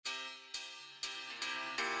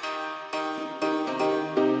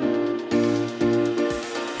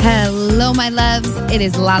Hello, my loves. It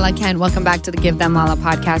is Lala Kent. Welcome back to the Give Them Lala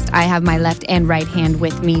podcast. I have my left and right hand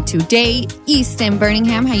with me today. Easton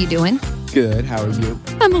Birmingham, how you doing? Good. How are you?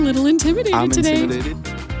 I'm a little intimidated today.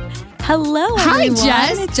 Hello, Hi, everyone.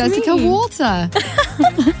 Jess. It's Jessica me. Walter.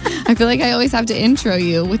 I feel like I always have to intro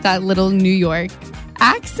you with that little New York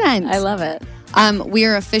accent. I love it. We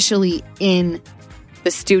are officially in the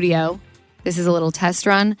studio. This is a little test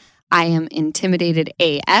run. I am intimidated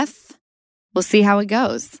AF. We'll see how it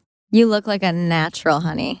goes. You look like a natural,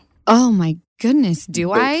 honey. Oh my goodness,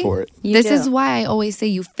 do I? For it. This is why I always say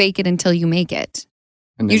you fake it until you make it.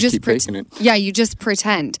 And then You just keep faking it. Yeah, you just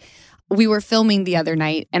pretend. We were filming the other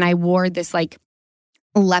night and I wore this like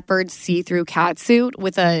leopard see-through catsuit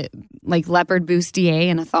with a like leopard bustier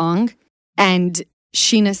and a thong. And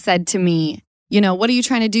Sheena said to me, you know, what are you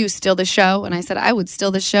trying to do? Steal the show? And I said, I would steal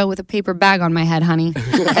the show with a paper bag on my head, honey.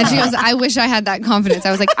 And she goes, I wish I had that confidence.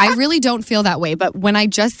 I was like, I really don't feel that way. But when I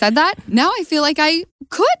just said that, now I feel like I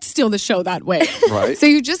could steal the show that way. Right. So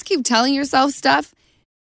you just keep telling yourself stuff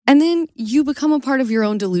and then you become a part of your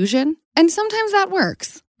own delusion. And sometimes that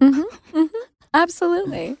works.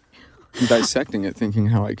 Absolutely. I'm dissecting it, thinking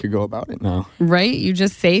how I could go about it now. Right? You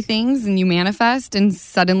just say things and you manifest and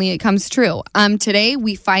suddenly it comes true. Today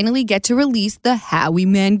we finally get to release the Howie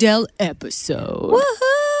Mandel episode.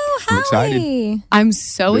 Woohoo! I'm excited. Howie. I'm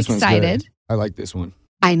so This one's excited. good. I like this one.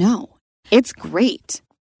 I know. It's great.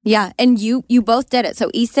 Yeah, and you both did it.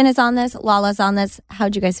 So Easton is on this, Lala's on this.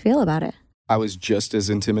 How'd you guys feel about it? I was just as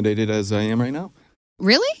intimidated as I am right now.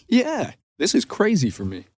 Really? Yeah. This is crazy for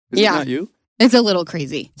me. Is Yeah. it not you? It's a little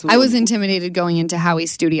crazy. It's a little- I was intimidated going into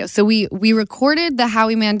Howie's studio. So we recorded the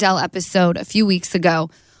Howie Mandel episode a few weeks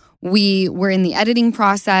ago. We were in the editing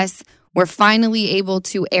process. We're finally able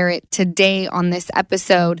to air it today on this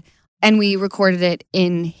episode. And we recorded it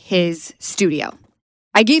in his studio.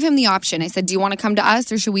 I gave him the option. I said, do you want to come to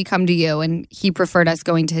us or should we come to you? And he preferred us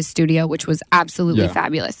going to his studio, which was absolutely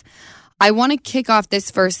fabulous. I want to kick off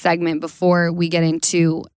this first segment before we get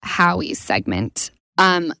into Howie's segment.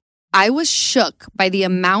 I was shook by the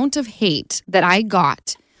amount of hate that I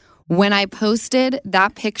got when I posted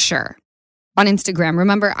that picture on Instagram.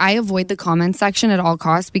 Remember, I avoid the comment section at all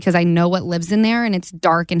costs because I know what lives in there and it's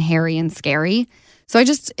dark and hairy and scary. So I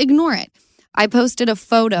just ignore it. I posted a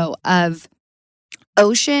photo of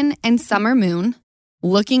Ocean and Summer Moon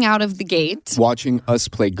looking out of the gate, Watching us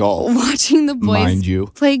play golf. watching the boys Mind you.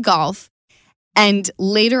 play golf. And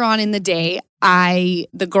later on in the day,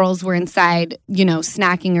 the girls were inside,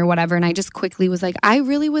 snacking or whatever. And I just quickly was like, I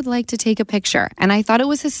really would like to take a picture. And I thought it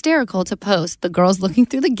was hysterical to post the girls looking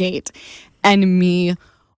through the gate and me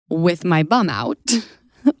with my bum out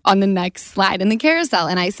on the next slide in the carousel.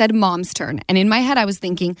 And I said, mom's turn. And in my head, I was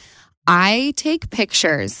thinking, I take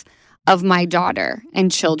pictures of my daughter and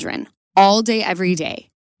children all day, every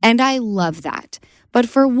day. And I love that. But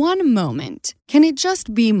for one moment, can it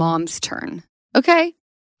just be mom's turn? Okay?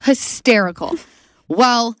 Hysterical.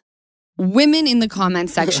 Well, women in the comment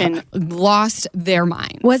section lost their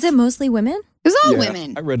minds. Was it mostly women? It was all Yeah,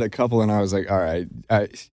 women. I read a couple and I was like, all right.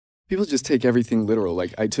 People just take everything literal.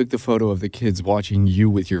 Like, I took the photo of the kids watching you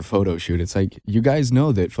with your photo shoot. It's like, you guys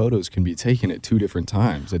know that photos can be taken at 2 different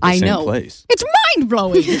times at the same place. It's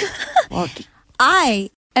mind-blowing. Fuck. I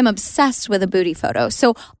am obsessed with a booty photo.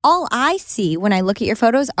 So all I see when I look at your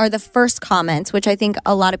photos are the first comments, which I think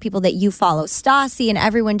a lot of people that you follow, Stassi and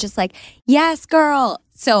everyone just like, yes, girl.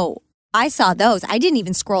 So I saw those. I didn't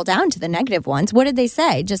even scroll down to the negative ones. What did they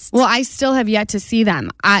say? Well, I still have yet to see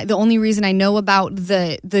them. The only reason I know about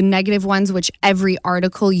the negative ones, which every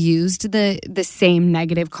article used the same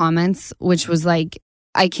negative comments, which was like,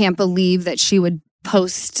 I can't believe that she would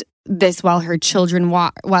post this while her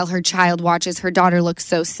child watches. Her daughter looks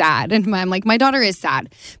so sad. And I'm like, my daughter is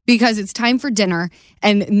sad because it's time for dinner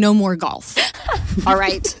and no more golf. All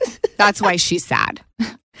right? That's why she's sad.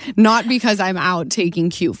 Not because I'm out taking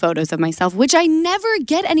cute photos of myself, which I never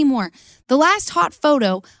get anymore. The last hot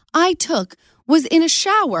photo I took was in a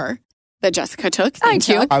shower that Jessica took. Thank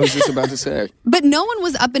you. I was just about to say. But no one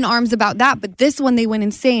was up in arms about that. But this one, they went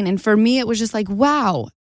insane. And for me, it was just like, wow.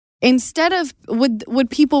 Instead of, would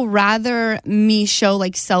people rather me show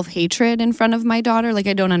like self-hatred in front of my daughter? Like,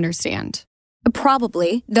 I don't understand.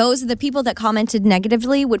 Probably. Those, the people that commented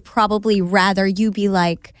negatively would probably rather you be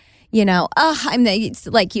like, it's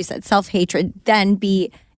like you said, self-hatred, than be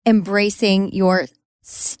embracing your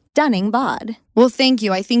stunning bod. Well, thank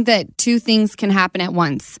you. I think that 2 things can happen at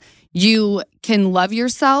once. You can love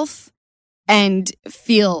yourself and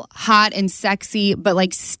feel hot and sexy, but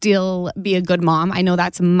like still be a good mom. I know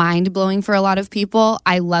that's mind-blowing for a lot of people.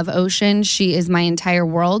 I love Ocean. She is my entire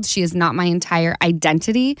world. She is not my entire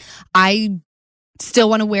identity. I still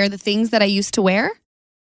want to wear the things that I used to wear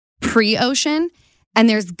pre-Ocean. And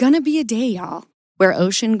there's going to be a day, y'all, where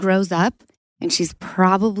Ocean grows up and she's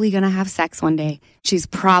probably going to have sex one day. She's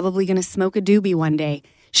probably going to smoke a doobie one day.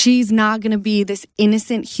 She's not going to be this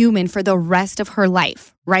innocent human for the rest of her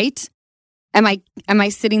life, right? Am I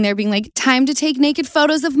sitting there being like, time to take naked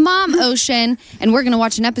photos of mom, Ocean, and we're going to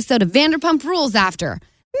watch an episode of Vanderpump Rules after?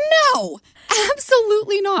 No,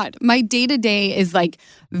 absolutely not. My day-to-day is like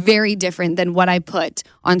very different than what I put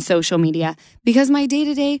on social media because my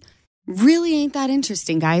day-to-day really ain't that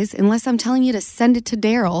interesting, guys, unless I'm telling you to send it to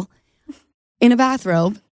Daryl in a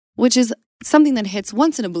bathrobe, which is something that hits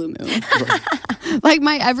once in a blue moon. Like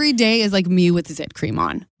my everyday is like me with zit cream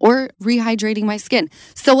on or rehydrating my skin.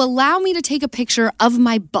 So allow me to take a picture of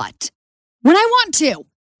my butt when I want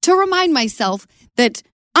to remind myself that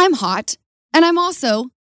I'm hot and I'm also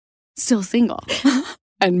still single.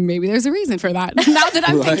 And maybe there's a reason for that, now that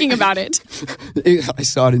I'm thinking about it. I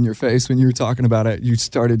saw it in your face when you were talking about it. You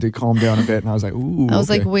started to calm down a bit, and I was like, ooh. I was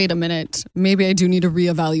like, wait a minute. Maybe I do need to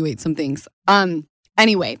reevaluate some things.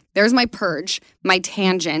 Anyway, there's my purge, my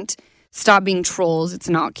tangent. Stop being trolls. It's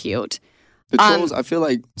not cute. The trolls, I feel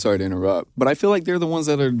like, sorry to interrupt, but I feel like they're the ones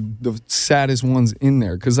that are the saddest ones in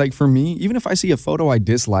there. Because, like, for me, even if I see a photo I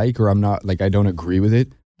dislike or I'm not, like, I don't agree with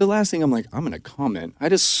it, the last thing I'm like, I'm going to comment. I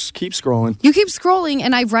just keep scrolling. You keep scrolling,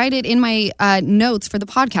 and I write it in my notes for the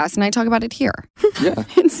podcast, and I talk about it here. Yeah.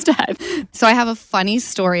 Instead. So I have a funny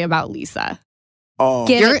story about Lisa. Oh,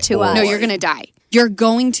 give it to us. No, you're going to die. You're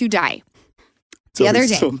going to die. The other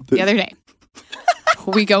day,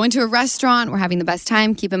 we go into a restaurant. We're having the best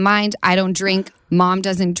time. Keep in mind, I don't drink. Mom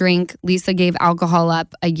doesn't drink. Lisa gave alcohol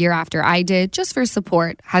up a year after I did, just for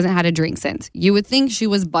support. Hasn't had a drink since. You would think she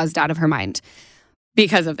was buzzed out of her mind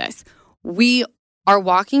because of this. We are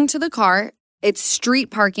walking to the car. It's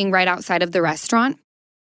street parking right outside of the restaurant.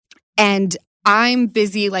 And I'm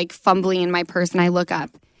busy like fumbling in my purse, and I look up.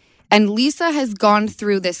 And Lisa has gone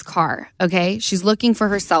through this car, okay? She's looking for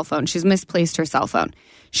her cell phone. She's misplaced her cell phone.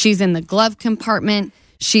 She's in the glove compartment.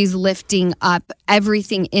 She's lifting up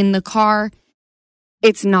everything in the car.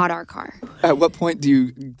 It's not our car. At what point do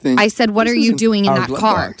you think... I said, what are you doing in that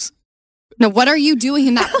car? Box? No, what are you doing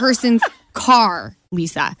in that person's car,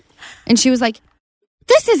 Lisa? And she was like,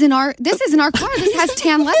 this isn't our car. This has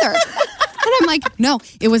tan leather. And I'm like, no,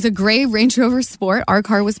 it was a gray Range Rover Sport. Our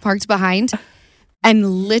car was parked behind.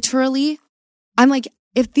 And literally, I'm like,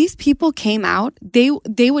 if these people came out, they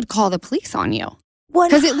would call the police on you.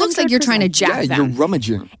 Because it looks like you're trying to jack them. You're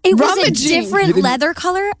rummaging. It was a different leather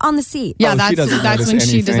color on the seat. Yeah, that's when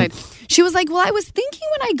she decided. She was like, well, I was thinking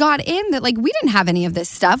when I got in that like we didn't have any of this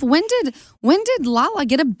stuff. When did Lala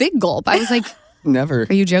get a big gulp? I was like, never.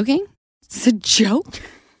 Are you joking? It's a joke?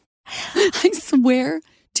 I swear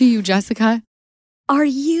to you, Jessica. Are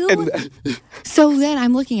you? So then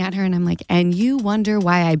I'm looking at her and I'm like, and you wonder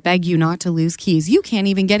why I beg you not to lose keys. You can't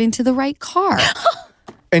even get into the right car.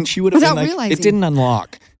 And she would have been like, realizing. It didn't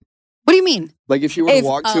unlock. What do you mean? Like if she would have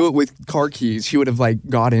walked to it with car keys, she would have like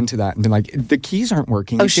got into that and been like, the keys aren't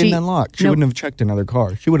working. It didn't unlock. She wouldn't have checked another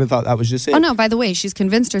car. She would have thought that was just it. Oh no, by the way, she's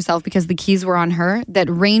convinced herself because the keys were on her that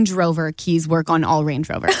Range Rover keys work on all Range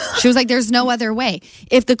Rovers. She was like, there's no other way.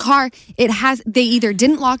 If the car, they either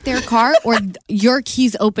didn't lock their car or your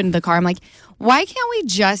keys opened the car. I'm like, why can't we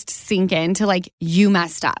just sink into like, you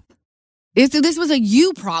messed up? This was a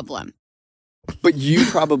you problem. But you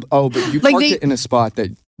probably, but you parked it in a spot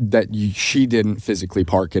that she didn't physically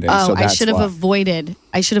park it in. Oh, so that's I should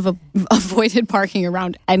have avoided parking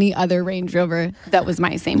around any other Range Rover that was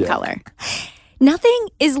my same color. Nothing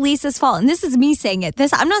is Lisa's fault. And this is me saying it.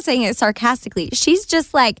 I'm not saying it sarcastically. She's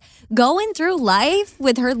just like going through life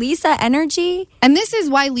with her Lisa energy. And this is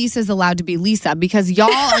why Lisa's allowed to be Lisa, because y'all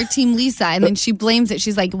are Team Lisa. And then she blames it.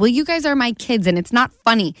 She's like, well, you guys are my kids and it's not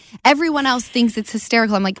funny. Everyone else thinks it's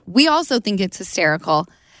hysterical. I'm like, we also think it's hysterical.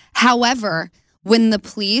 However, when the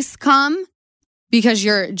police come, because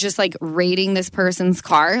you're just like raiding this person's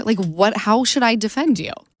car, like how should I defend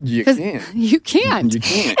you? You can't. You can't. You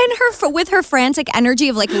can't. And with her frantic energy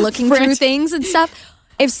of like looking through things and stuff,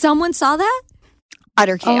 if someone saw that,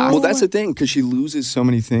 utter chaos. Well, that's the thing, because she loses so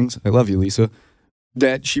many things. I love you, Lisa.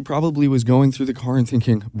 That she probably was going through the car and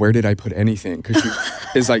thinking, where did I put anything? Because she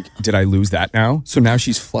is like, did I lose that now? So now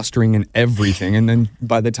she's flustering in everything. And then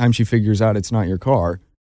by the time she figures out it's not your car,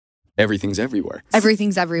 everything's everywhere.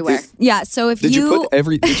 Everything's everywhere. Yeah. So if did you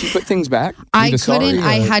put things back? I couldn't.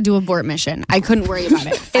 I had to abort mission. I couldn't worry about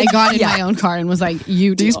it. I got in my own car and was like,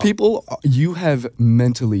 These people, you have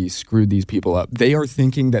mentally screwed these people up. They are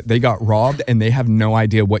thinking that they got robbed and they have no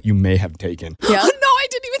idea what you may have taken. Yeah. No, I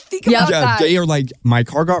didn't even think about that. They are like, my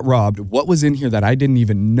car got robbed. What was in here that I didn't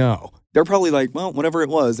even know? they're probably like, well, whatever it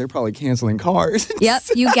was, they're probably canceling cars. Yep,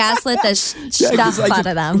 you gaslit the stuff like, out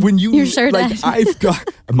of them. When you sure like, did. I've got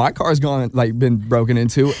my car's been broken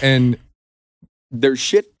into, and there's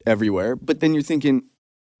shit everywhere. But then you're thinking,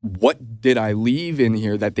 what did I leave in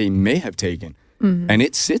here that they may have taken? Mm-hmm. And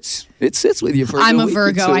it sits with you for I'm a a week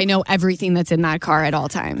Virgo. or two. I know everything that's in that car at all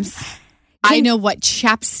times. I know what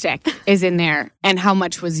chapstick is in there and how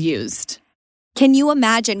much was used. Can you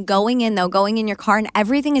imagine going in your car and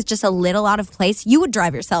everything is just a little out of place? You would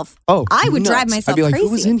drive yourself. Oh, I would nuts. drive myself I'd be like, crazy.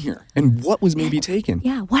 who was in here? And what was maybe taken?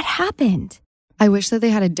 Yeah, what happened? I wish that they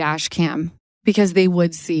had a dash cam because they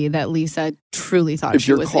would see that Lisa truly thought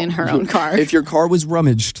she was in her own car. If your car was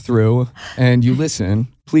rummaged through and you listen,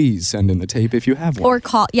 please send in the tape if you have one. Or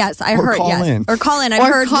call. Yes, I heard. Yes. In. Or call in. I've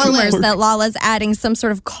heard rumors that Lala's adding some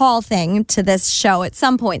sort of call thing to this show at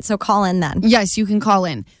some point. So call in then. Yes, you can call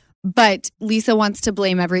in. But Lisa wants to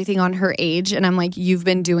blame everything on her age. And I'm like, you've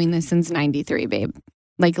been doing this since 93, babe.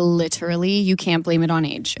 Like literally, you can't blame it on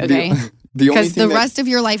age, okay? Because the rest of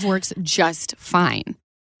your life works just fine.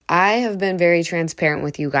 I have been very transparent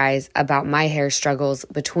with you guys about my hair struggles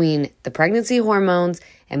between the pregnancy hormones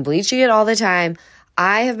and bleaching it all the time.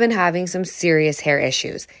 I have been having some serious hair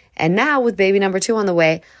issues. And now with baby number 2 on the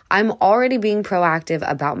way, I'm already being proactive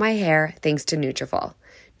about my hair thanks to Nutrafol.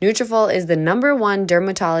 Nutrafol is the #1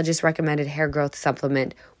 dermatologist recommended hair growth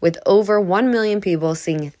supplement with over 1 million people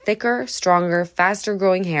seeing thicker, stronger, faster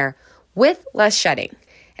growing hair with less shedding.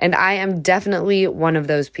 And I am definitely one of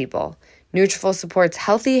those people. Nutrafol supports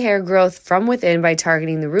healthy hair growth from within by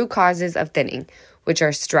targeting the root causes of thinning, which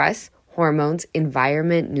are stress, hormones,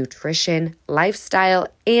 environment, nutrition, lifestyle,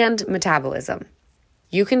 and metabolism.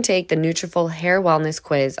 You can take the Nutrafol Hair Wellness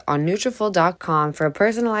Quiz on Nutrafol.com for a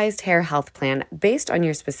personalized hair health plan based on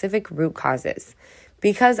your specific root causes.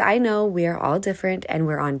 Because I know we are all different and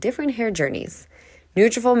we're on different hair journeys.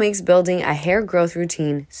 Nutrafol makes building a hair growth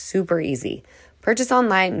routine super easy. Purchase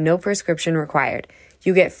online, no prescription required.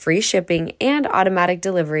 You get free shipping and automatic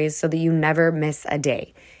deliveries so that you never miss a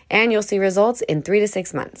day. And you'll see results in 3 to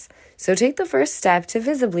 6 months. So take the first step to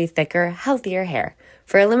visibly thicker, healthier hair.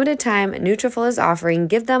 For a limited time, Nutrafol is offering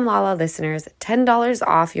Give Them Lala listeners $10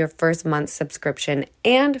 off your first month's subscription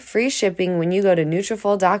and free shipping when you go to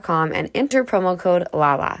Nutrafol.com and enter promo code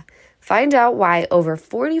LALA. Find out why over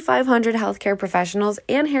 4,500 healthcare professionals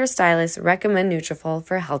and hairstylists recommend Nutrafol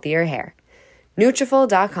for healthier hair.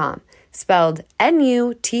 Nutrafol.com, spelled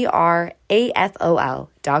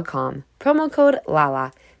Nutrafol.com, promo code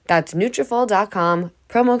LALA. That's Nutrafol.com,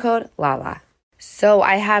 promo code LALA. So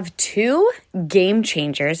I have 2 game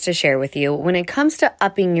changers to share with you when it comes to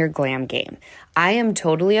upping your glam game. I am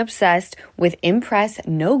totally obsessed with Impress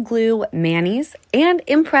No Glue Manis and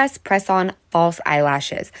Impress Press-On False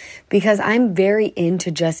Eyelashes because I'm very into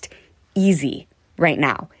just easy right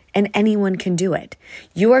now, and anyone can do it.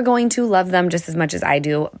 You are going to love them just as much as I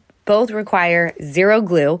do. Both require 0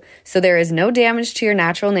 glue, so there is no damage to your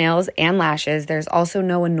natural nails and lashes. There's also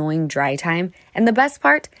no annoying dry time. And the best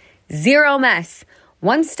part, 0 mess.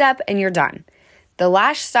 1 step and you're done. The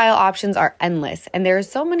lash style options are endless, and there are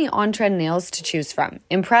so many on-trend nails to choose from.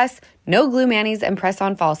 Impress, No Glue Manis, and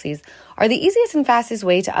Press-On Falsies are the easiest and fastest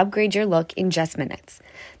way to upgrade your look in just minutes.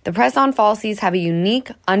 The Press-On Falsies have a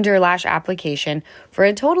unique under lash application for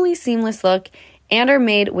a totally seamless look and are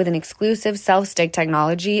made with an exclusive self-stick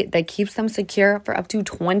technology that keeps them secure for up to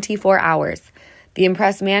 24 hours. The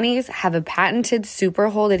Impress Manis have a patented super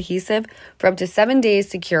hold adhesive for up to 7 days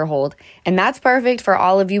secure hold, and that's perfect for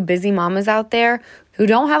all of you busy mamas out there who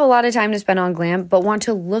don't have a lot of time to spend on glam but want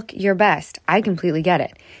to look your best. I completely get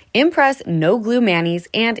it. Impress No Glue Manis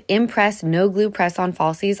and Impress No Glue Press-On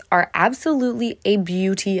Falsies are absolutely a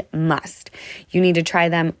beauty must. You need to try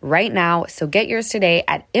them right now, so get yours today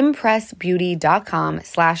at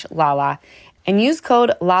impressbeauty.com/Lala and use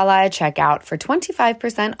code LALA at checkout for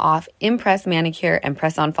 25% off Impress Manicure and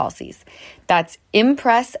Press-On Falsies. That's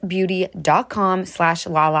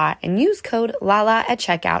impressbeauty.com/Lala and use code LALA at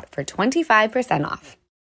checkout for 25% off.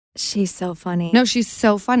 She's so funny. No, she's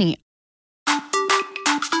so funny.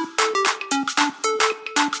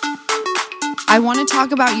 I want to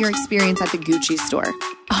talk about your experience at the Gucci store.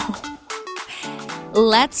 Oh.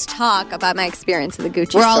 Let's talk about my experience at the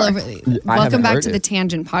Gucci store. We're all over. Welcome back to the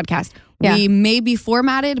Tangent Podcast. Yeah. We may be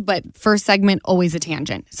formatted, but first segment, always a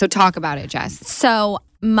tangent. So talk about it, Jess. So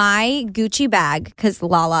my Gucci bag, because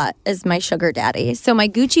Lala is my sugar daddy. So my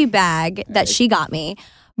Gucci bag that she got me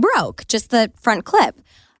broke, just the front clip.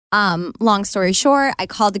 Long story short, I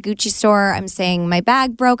called the Gucci store. I'm saying my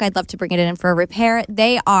bag broke. I'd love to bring it in for a repair.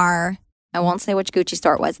 They are, I won't say which Gucci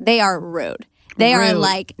store it was. They are rude. They are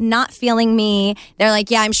like not feeling me. They're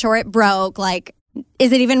like, yeah, I'm sure it broke. Like,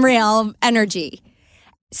 is it even real energy?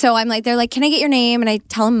 So I'm like, they're like, can I get your name? And I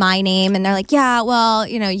tell them my name. And they're like, yeah, well,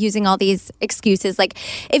 using all these excuses. Like,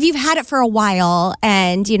 if you've had it for a while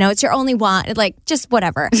and, it's your only one, like, just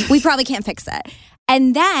whatever. We probably can't fix it.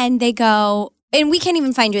 And then they go, and we can't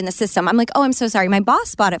even find you in the system. I'm like, oh, I'm so sorry. My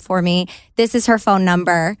boss bought it for me. This is her phone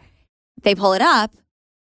number. They pull it up.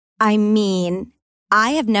 I mean,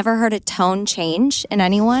 I have never heard a tone change in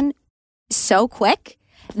anyone so quick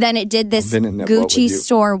than it did this Gucci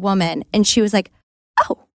store woman. And she was like,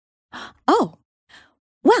 oh,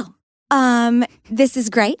 well, this is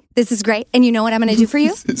great. This is great. And you know what I'm going to do for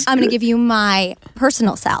you? I'm going to give you my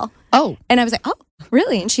personal cell. Oh. And I was like, oh,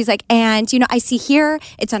 really? And she's like, and, I see here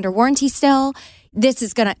it's under warranty still.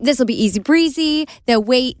 This will be easy breezy. The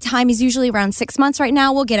wait time is usually around 6 months right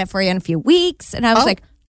now. We'll get it for you in a few weeks. And I was like,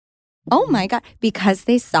 oh my God, because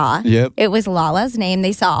they saw it was Lala's name.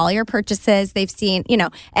 They saw all your purchases. They've seen,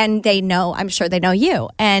 and they know, I'm sure they know you.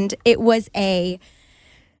 And it was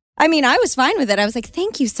I was fine with it. I was like,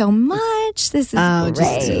 thank you so much. This is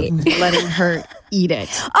great. Just letting her eat it.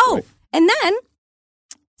 Oh, and then,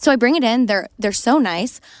 so I bring it in. They're so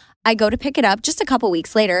nice. I go to pick it up just a couple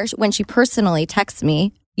weeks later when she personally texts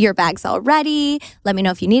me, your bag's all ready. Let me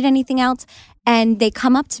know if you need anything else. And they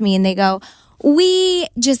come up to me and they go, we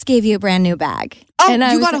just gave you a brand new bag. Oh, and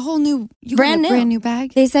you got a whole new, brand new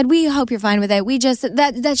bag? They said, we hope you're fine with it. We just,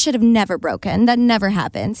 that should have never broken. That never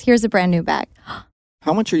happens. Here's a brand new bag.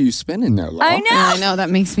 How much are you spending there, Laura? I know. That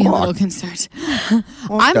makes me a little concerned.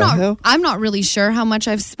 I'm not really sure how much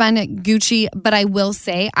I've spent at Gucci, but I will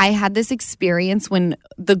say I had this experience when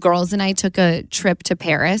the girls and I took a trip to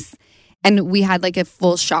Paris and we had like a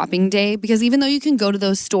full shopping day because even though you can go to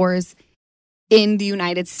those stores in the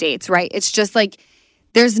United States, right? It's just like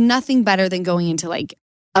there's nothing better than going into like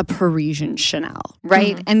a Parisian Chanel,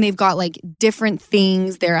 right? Mm-hmm. And they've got like different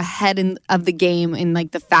things. They're ahead of the game in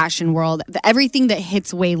like the fashion world. Everything that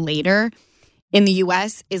hits way later in the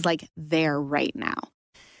US is like there right now.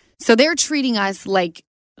 So they're treating us like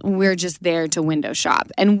we're just there to window shop.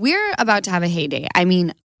 And we're about to have a heyday. I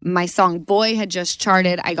mean, my song Boy had just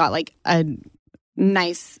charted. I got like a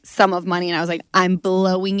nice sum of money and I was like, I'm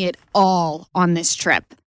blowing it all on this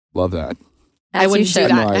trip. Love that. I wouldn't do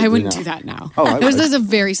that. I wouldn't do that now. This is a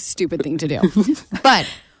very stupid thing to do. But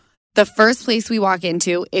the first place we walk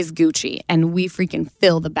into is Gucci, and we freaking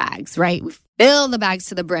fill the bags, right? We fill the bags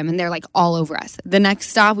to the brim, and they're like all over us. The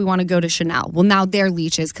next stop, we want to go to Chanel. Well, now they're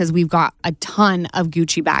leeches because we've got a ton of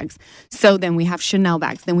Gucci bags. So then we have Chanel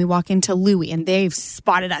bags. Then we walk into Louis, and they've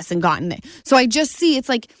spotted us and gotten it. So I just see it's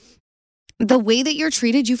like the way that you're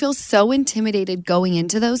treated, you feel so intimidated going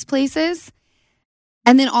into those places.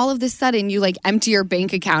 And then all of a sudden you like empty your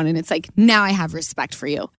bank account and it's like, now I have respect for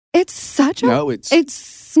you. It's such a...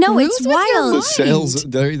 It's wild. The sales,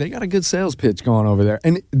 they got a good sales pitch going over there.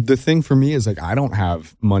 And the thing for me is like, I don't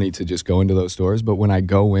have money to just go into those stores, but when I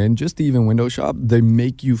go in, just to even window shop, they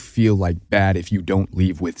make you feel like bad if you don't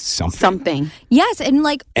leave with something. Yes, and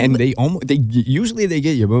like... And they usually they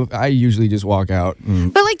get you, but I usually just walk out.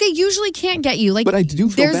 But like they usually can't get you. Like, but I do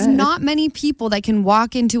feel there's bad. Not many people that can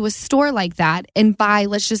walk into a store like that and buy,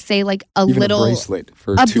 let's just say like even a bracelet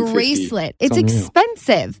for $250. A bracelet. It's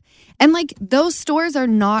expensive. And like those stores are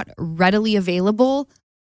not readily available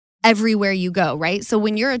everywhere you go, right? So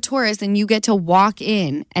when you're a tourist and you get to walk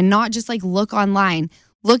in and not just like look online,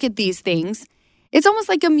 look at these things, it's almost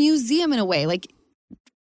like a museum in a way. Like,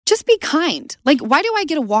 just be kind. Like, why do I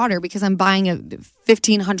get a water because I'm buying a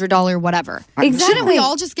 $1,500 whatever? Exactly. Shouldn't we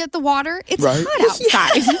all just get the water? It's hot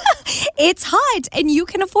outside. It's hot and you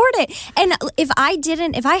can afford it. And if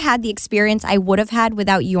I had the experience I would have had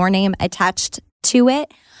without your name attached to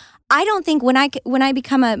it, I don't think when I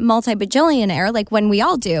become a multi-bajillionaire, like when we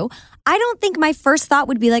all do, I don't think my first thought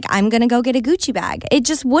would be like, I'm going to go get a Gucci bag. It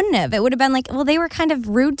just wouldn't have. It would have been like, well, they were kind of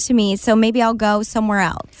rude to me, so maybe I'll go somewhere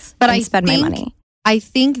else and spend my money. I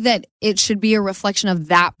think that it should be a reflection of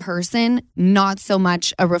that person, not so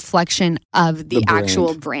much a reflection of the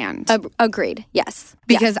actual brand. Agreed. Yes.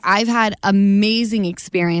 Because I've had amazing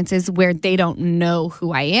experiences where they don't know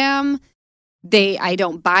who I am. I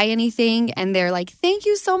don't buy anything and they're like, thank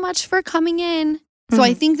you so much for coming in. So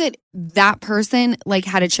I think that person like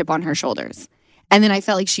had a chip on her shoulders. And then I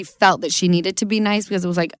felt like she felt that she needed to be nice because it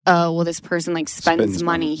was like, oh, well, this person like spends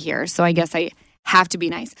money here. So I guess I have to be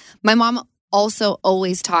nice. My mom also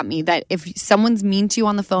always taught me that if someone's mean to you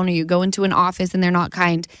on the phone or you go into an office and they're not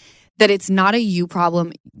kind, that it's not a you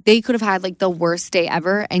problem. They could have had like the worst day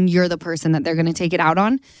ever and you're the person that they're going to take it out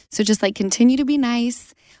on. So just like continue to be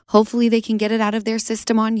nice. Hopefully they can get it out of their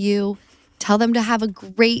system on you. Tell them to have a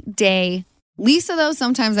great day. Lisa, though,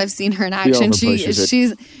 sometimes I've seen her in action.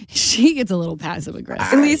 She gets a little passive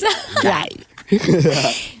aggressive. Lisa?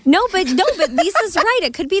 No, but Lisa's right.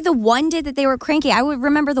 It could be the one day that they were cranky. I would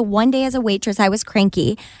remember the one day as a waitress I was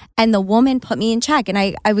cranky and the woman put me in check. And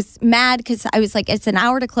I was mad because I was like, it's an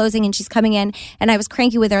hour to closing and she's coming in and I was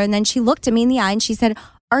cranky with her. And then she looked at me in the eye and she said,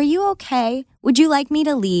 "Are you okay? Would you like me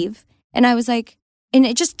to leave?" And I was like, and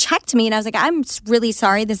it just checked me. And I was like, "I'm really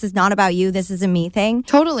sorry. This is not about you. This is a me thing."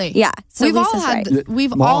 Totally. Yeah. So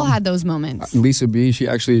we've all had those moments. Lisa B, she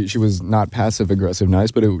was not passive aggressive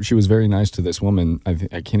nice, but she was very nice to this woman. I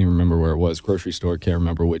can't even remember where it was. Grocery store, can't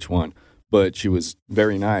remember which one. But she was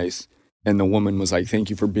very nice. And the woman was like, "Thank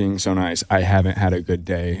you for being so nice. I haven't had a good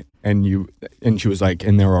day." And she was like,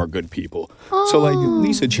 "And there are good people." Oh. So like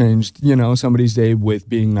Lisa changed, somebody's day with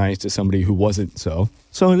being nice to somebody who wasn't so.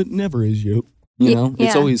 So it never is you.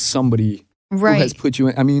 It's always somebody who has put you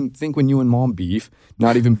in. I mean, think when you and mom beef,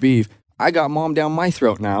 not even beef. I got mom down my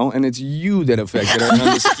throat now, and it's you that affected her, and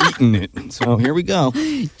I'm just eating it. So here we go.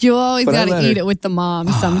 You always got to eat it with the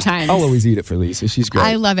mom sometimes. I'll always eat it for Lisa. She's great.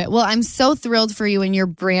 I love it. Well, I'm so thrilled for you and your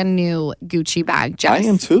brand new Gucci bag, Jess. I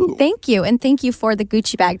am too. Thank you. And thank you for the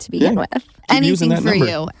Gucci bag to begin with. Anything for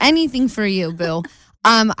you. Anything for you, Boo.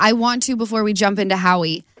 I want to, before we jump into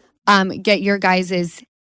Howie, get your guys'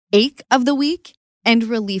 ache of the week and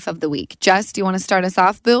relief of the week. Jess, do you want to start us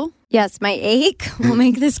off, Boo? Yes, my ache, we'll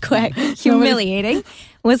make this quick, humiliating,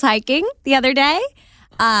 was hiking the other day.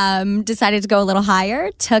 Decided to go a little higher,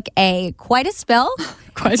 took quite a spill,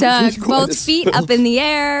 took both feet up in the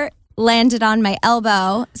air, landed on my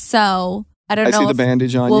elbow. So I don't know see the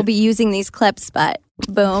bandage on we'll you. Be using these clips, but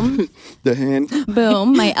boom. The hand.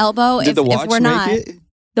 Boom, my elbow. Did the watch make it?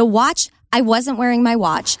 The watch, I wasn't wearing my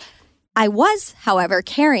watch. I was, however,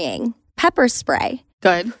 carrying pepper spray.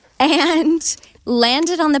 Good. And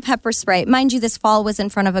landed on the pepper spray. Mind you, this fall was in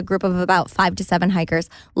front of a group of about 5 to 7 hikers.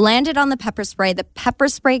 Landed on the pepper spray. The pepper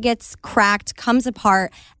spray gets cracked, comes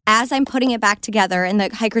apart. As I'm putting it back together, and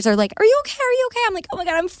the hikers are like, "Are you okay? Are you okay?" I'm like, "Oh my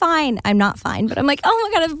God, I'm fine." I'm not fine, but I'm like,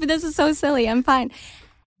 "Oh my God, this is so silly. I'm fine."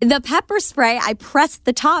 The pepper spray, I pressed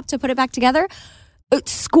the top to put it back together. It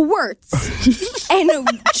squirts and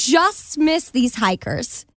just missed these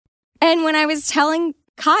hikers. And when I was telling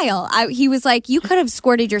Kyle, he was like, "You could have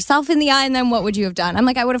squirted yourself in the eye, and then what would you have done?" I'm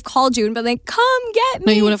like, "I would have called you and been like, 'Come get me.'"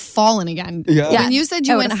 No, you would have fallen again. Yeah. When you said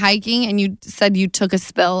you went hiking and you said you took a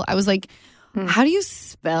spill, I was like, how do you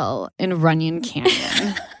spill in Runyon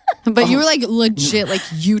Canyon? But you were like legit like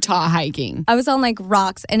Utah hiking. I was on like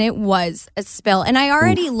rocks and it was a spill. And I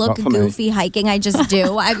already look goofy hiking. I just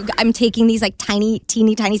do. I'm taking these like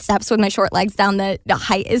teeny tiny steps with my short legs down the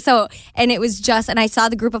height. So, and it was just, and I saw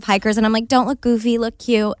the group of hikers and I'm like, "Don't look goofy, look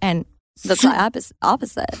cute." And that's the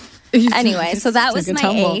opposite. Anyway, so that was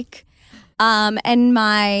my ache. And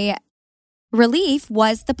my relief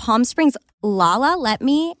was the Palm Springs. Lala let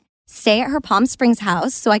me stay at her Palm Springs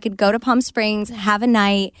house so I could go to Palm Springs, have a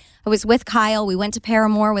night. I was with Kyle. We went to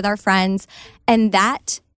Paramore with our friends. And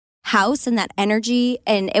that house and that energy,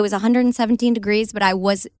 and it was 117 degrees, but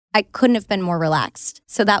I couldn't have been more relaxed.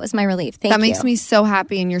 So that was my relief. Thank you. That makes me so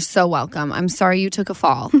happy, and you're so welcome. I'm sorry you took a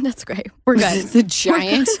fall. That's great. We're good. the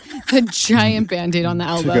giant Band-Aid on the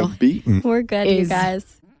elbow. Took a beating. We're good, you guys.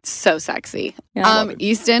 So sexy. Yeah.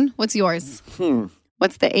 Easton, what's yours?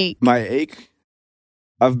 What's the ache? My ache?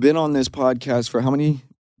 I've been on this podcast for how many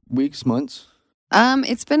weeks, months?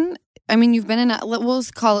 It's been, you've been in, we'll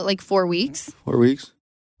call it like 4 weeks. 4 weeks?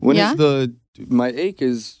 When is my ache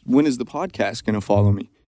is, when is the podcast going to follow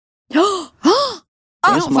me? I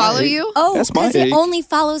don't follow you? Oh, because it only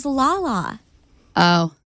follows Lala.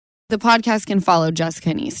 Oh. The podcast can follow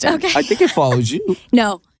Jessica and Easton. Okay. I think it follows you.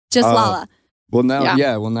 No, just Lala. Well, now,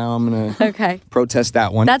 now I'm going to protest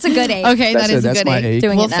that one. That's a good ache. Okay, that is a good ache.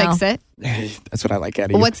 We'll fix it. That's what I like out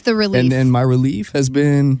of you. What's the relief? And then my relief has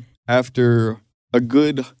been after a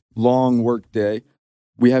good long work day,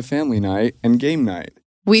 we have family night and game night.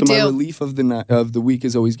 We do. My relief of the week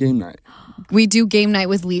is always game night. We do game night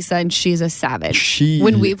with Lisa, and she's a savage.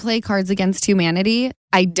 When we play Cards Against Humanity,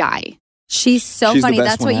 I die. She's funny.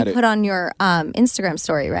 That's what you put on your Instagram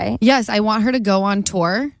story, right? Yes, I want her to go on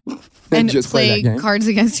tour and just play Cards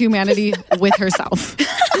Against Humanity with herself.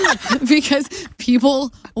 Because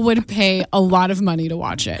people would pay a lot of money to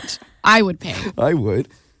watch it. I would pay. I would.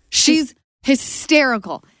 She's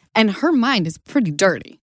hysterical, and her mind is pretty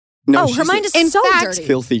dirty. No, her mind is so dirty.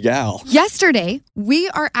 Filthy gal. Yesterday, we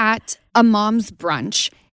are at a mom's brunch,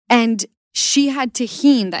 and she had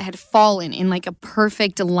tahini that had fallen in like a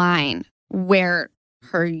perfect line where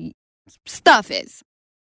her stuff is.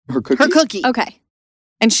 Her cookie? Her cookie. Okay.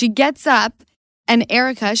 And she gets up And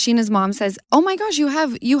Erica, Sheena's mom, says, "Oh my gosh, you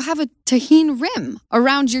have a tahine rim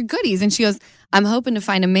around your goodies." And she goes, "I'm hoping to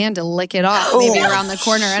find a man to lick it off maybe around the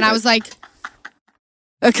corner." And I was like,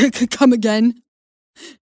 "Come again?"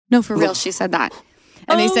 No, for real, she said that.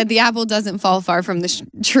 And they said the apple doesn't fall far from the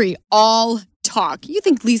tree. All talk. You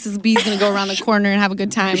think Lisa's bee's going to go around the corner and have a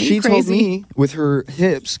good time? She told me with her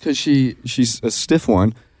hips, because she's a stiff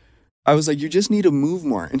one, I was like, "You just need to move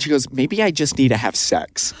more." And she goes, "Maybe I just need to have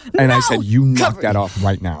sex." And No! I said, "You knock that off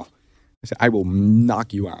right now." I said, "I will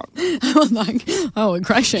knock you out."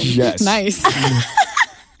 Aggression. Yes. Nice.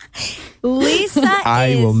 Lisa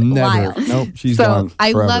I will never. wild. Nope, she's So gone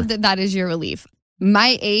I forever. love that is your relief.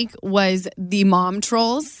 My ache was the mom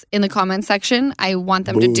trolls in the comment section. I want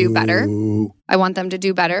them to do better. Boo. I want them to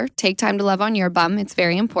do better. Take time to love on your bum. It's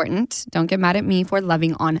very important. Don't get mad at me for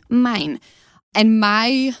loving on mine. And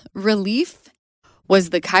my relief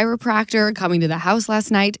was the chiropractor coming to the house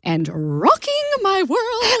last night and rocking my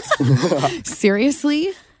world.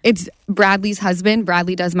 Seriously. It's Bradley's husband.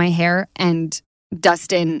 Bradley does my hair and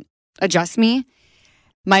Dustin adjusts me.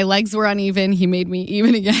 My legs were uneven. He made me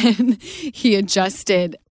even again. He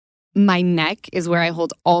adjusted my neck is where I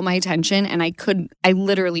hold all my tension, and I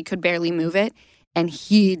literally could barely move it. And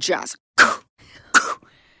he just, and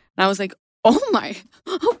I was like,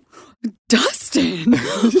 Dustin.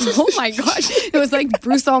 Oh my gosh. It was like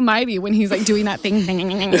Bruce Almighty when he's like doing that thing in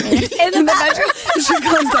the bedroom. And she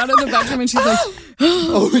comes out of the bedroom and she's like,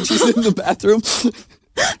 and she's in the bathroom.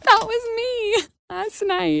 that was me. Last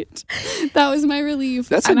night. That was my relief.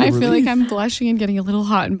 That's and a I good feel relief. like I'm blushing and getting a little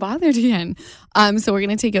hot and bothered again. So we're going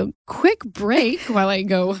to take a quick break while I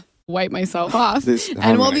go wipe myself off.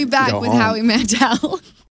 And we'll be back with Howie Mandel.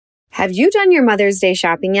 Have you done your Mother's Day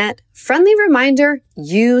shopping yet? Friendly reminder,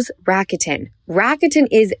 use Rakuten. Rakuten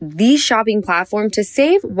is the shopping platform to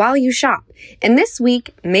save while you shop. And this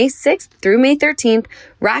week, May 6th through May 13th,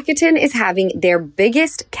 Rakuten is having their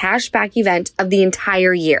biggest cashback event of the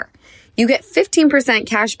entire year. You get 15%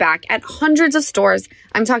 cash back at hundreds of stores.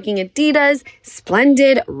 I'm talking Adidas,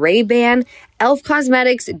 Splendid, Ray-Ban, Elf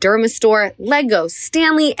Cosmetics, Dermastore, Lego,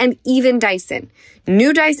 Stanley, and even Dyson.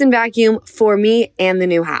 New Dyson vacuum for me and the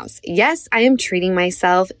new house. Yes, I am treating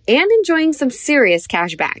myself and enjoying some serious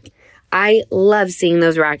cash back. I love seeing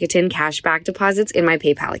those Rakuten cashback deposits in my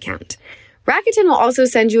PayPal account. Rakuten will also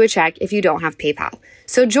send you a check if you don't have PayPal.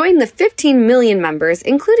 So join the 15 million members,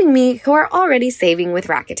 including me, who are already saving with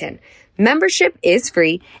Rakuten. Membership is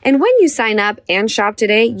free, and when you sign up and shop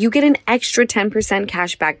today, you get an extra 10%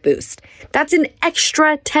 cashback boost. That's an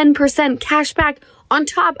extra 10% cashback on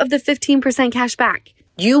top of the 15% cashback.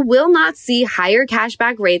 You will not see higher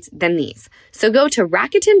cashback rates than these. So go to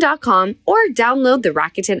Rakuten.com or download the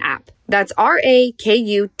Rakuten app. That's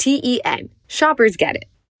Rakuten. Shoppers get it.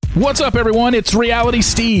 What's up, everyone? It's Reality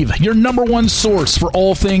Steve, your number one source for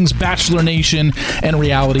all things Bachelor Nation and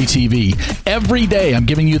reality TV. Every day, I'm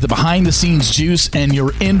giving you the behind-the-scenes juice and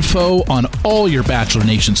your info on all your Bachelor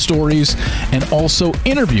Nation stories, and also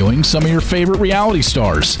interviewing some of your favorite reality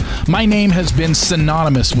stars. My name has been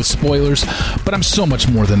synonymous with spoilers, but I'm so much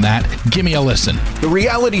more than that. Give me a listen. The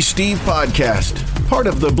Reality Steve Podcast, part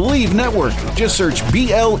of the Believe Network. Just search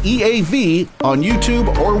BLEAV on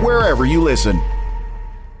YouTube or wherever you listen.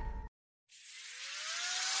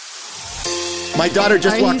 My daughter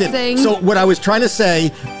just Are walked you in. saying- So what I was trying to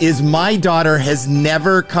say is my daughter has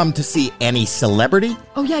never come to see any celebrity.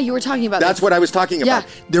 Oh, yeah, you were talking about That's this. what I was talking about. Yeah.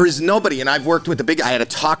 There is nobody, and I've worked with I had a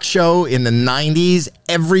talk show in the 90s.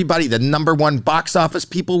 Everybody, the number one box office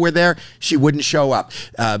people were there. She wouldn't show up.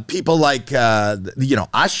 People like,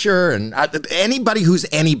 Usher and anybody who's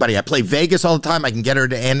anybody. I play Vegas all the time. I can get her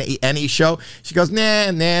to any show. She goes,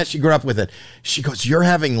 nah, she grew up with it. She goes, "You're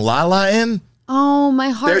having Lala in?" Oh,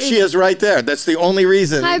 my heart There she is right there. That's the only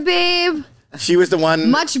reason. Hi, babe. She was the one.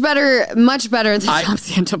 Much better than Tom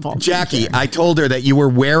Sandoval. Jackie, I told her that you were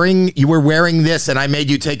wearing this, and I made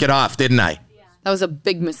you take it off, didn't I? That was a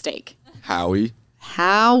big mistake. Howie.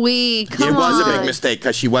 Howie, come on. It was a big mistake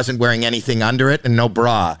because she wasn't wearing anything under it and no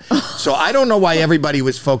bra. So I don't know why everybody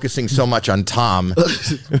was focusing so much on Tom.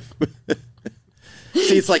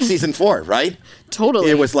 See, it's like season 4, right? Totally.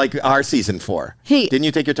 It was like our season 4. Hey. Didn't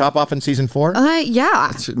you take your top off in season 4?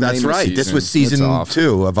 Yeah. That's right. This was season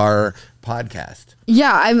 2 of our podcast.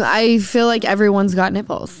 Yeah, I feel like everyone's got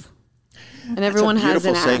nipples. And everyone has an ass.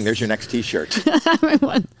 Beautiful saying. There's your next t-shirt.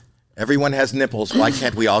 Everyone. Everyone has nipples. Why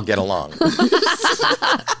can't we all get along?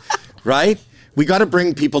 Right? We got to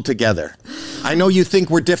bring people together. I know you think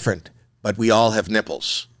we're different, but we all have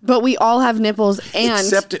nipples. But we all have nipples, and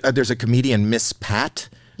Except there's a comedian, Miss Pat,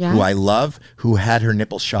 Yeah? who I love, who had her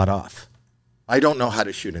nipples shot off. I don't know how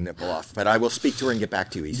to shoot a nipple off, but I will speak to her and get back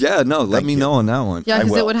to you, Easy. Yeah, no, let me know on that one. Yeah,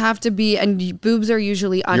 because it would have to be, and boobs are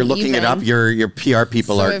usually uneven. You're looking it up? Your PR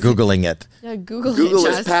people are Googling it. Yeah, Google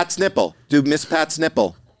Miss Pat's nipple. Do Miss Pat's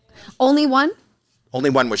nipple. Only one? Only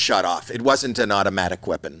one was shot off. It wasn't an automatic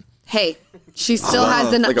weapon. Hey, she still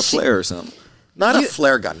has like a flare or something. Not a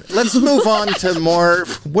flare gun. Let's move on to more.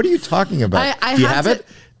 What are you talking about? Do you have it?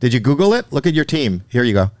 Did you Google it? Look at your team. Here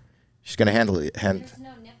you go. She's going to handle it. There's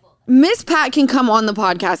no nipple. Miss Pat can come on the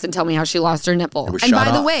podcast and tell me how she lost her nipple.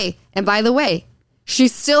 And by the way, she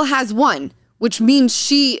still has one, which means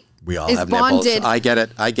we all is have bonded. Nipples.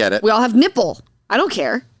 I get it. We all have nipple. I don't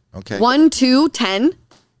care. Okay. 1, 2, 10.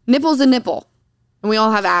 Nipple's a nipple. And we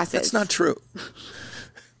all have asses. That's not true.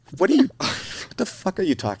 What the fuck are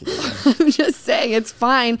you talking about? I'm just saying it's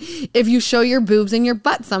fine if you show your boobs and your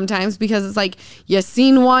butt sometimes because it's like, you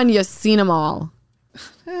seen one, you seen them all.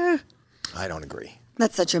 I don't agree.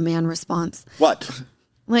 That's such a man response. What?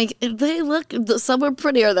 Like, they look, some are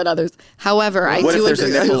prettier than others. However, I what do if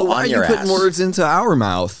there's a nipple Why on are you your putting ass? words into our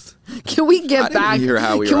mouth? Can we get back?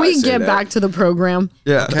 Can we get back to the program?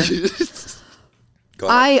 Yeah. Okay. Go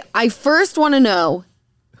ahead. I first want to know,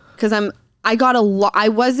 because you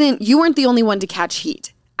weren't the only one to catch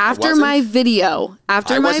heat. After my video, I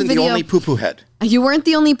wasn't the only poo-poo head. You weren't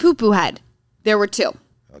the only poo-poo head. There were two.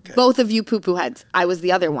 Okay. Both of you poo-poo heads. I was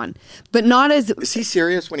the other one. But not as... Is he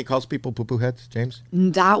serious when he calls people poo-poo heads, James?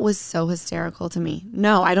 That was so hysterical to me.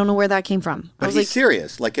 No, I don't know where that came from. But he's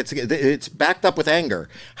serious. Like, it's backed up with anger.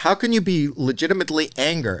 How can you be legitimately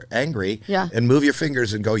angry and move your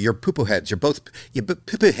fingers and go, you're poo-poo heads. You're both... You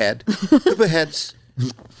poo-poo head. Poo-poo heads.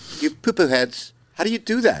 You poo-poo heads. How do you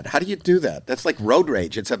do that? That's like road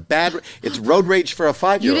rage. It's road rage for a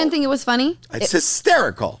 5-year-old. You didn't think it was funny? It's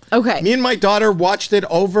hysterical. Okay. Me and my daughter watched it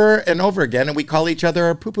over and over again, and we call each other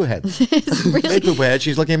our poo-poo heads. Really? Hey, poo-poo head.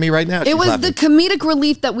 She's looking at me right now. It was laughing. The comedic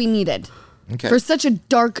relief that we needed. Okay. For such a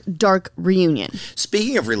dark, dark reunion.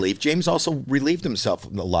 Speaking of relief, James also relieved himself a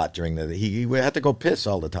lot during he had to go piss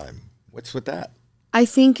all the time. What's with that? I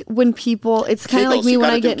think when people, it's kind of like me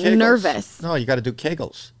when I get nervous. No, you got to do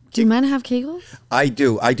Kegels. Do men have Kegels? I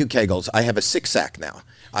do Kegels. I have a 6-sack now.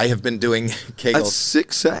 I have been doing Kegels. A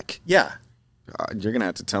 6-sack? Yeah. You're going to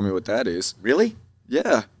have to tell me what that is. Really?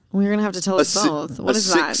 Yeah. Well, you're going to have to tell us both. What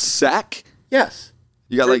is that? 6-sack? Yes.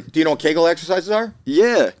 You got do you know what Kegel exercises are?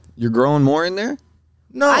 Yeah. You're growing more in there?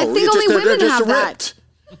 No. I think only women have that.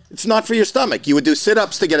 It's not for your stomach. You would do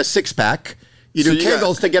sit-ups to get a 6-pack. You do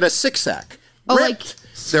Kegels to get a 6-sack. Oh, ripped.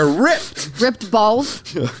 They're ripped. Ripped balls?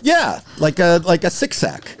 Yeah, like a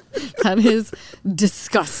 6-sack. That is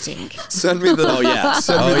disgusting. Send me the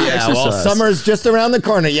exercise. Well, summer's just around the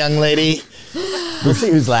corner, young lady. We'll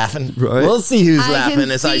see who's laughing. Right. We'll see who's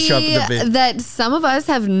laughing as I show up at the bit. That some of us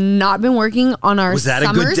have not been working on our summer sacks. Was that a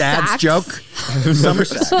good dad's joke? Summer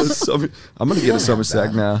sacks. I'm going to get a summer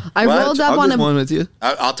sack now. I rolled up on one with you.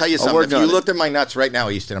 I'll tell you something. If you looked at my nuts right now,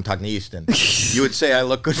 Easton, I'm talking to Easton, you would say I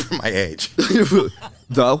look good for my age.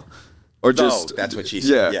 Though? Or just... that's what she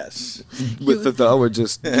said. Yeah. Yes. With the though or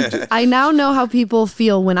just... I now know how people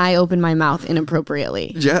feel when I open my mouth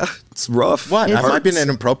inappropriately. Yeah, it's rough. What? Have I been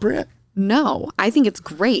inappropriate? No, I think it's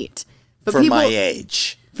great. But for my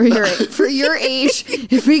age. For your age,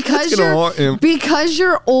 because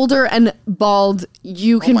you're older and bald,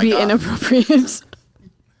 you can be inappropriate.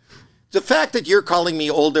 The fact that you're calling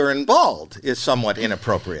me older and bald is somewhat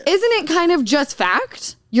inappropriate. Isn't it kind of just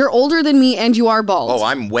fact? You're older than me and you are bald. Oh,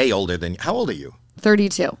 I'm way older than you. How old are you?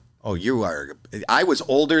 32. Oh, you are. I was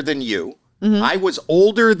older than you. Mm-hmm. I was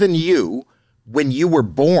older than you when you were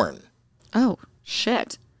born. Oh,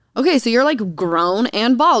 shit. Okay, so you're like grown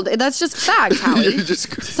and bald. That's just fact, Howie.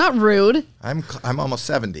 It's not rude. I'm almost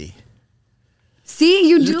 70. See,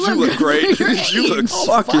 you look great. You look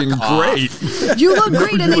fucking great. You look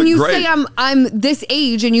great, and then you say I'm this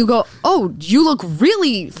age, and you go, oh, you look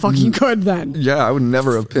really fucking good then. Yeah, I would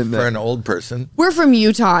never have pinned that. For an old person. We're from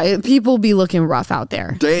Utah. People be looking rough out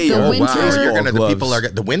there.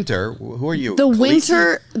 The winter. Who are you?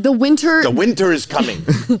 The winter is coming.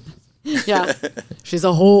 Yeah. She's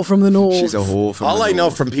a hole from the north. All I know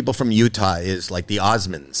from people from Utah is like the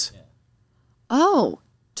Osmonds. Oh,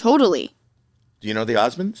 totally. Do you know the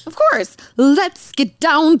Osmonds? Of course. Let's get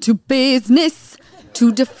down to business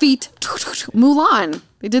to defeat Mulan.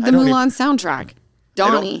 They did the Mulan soundtrack.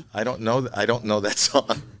 Donnie. I don't know that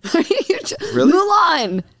song. Really?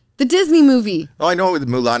 Mulan, the Disney movie. Oh, I know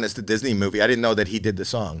Mulan is the Disney movie. I didn't know that he did the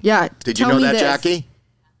song. Yeah. Did you know that, Jackie?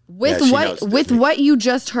 With what you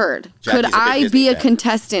just heard, Jackie's could I be Disney a fan.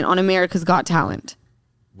 contestant on America's Got Talent?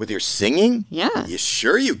 With your singing? Yeah.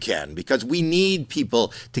 Sure you can, because we need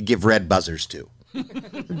people to give red buzzers to.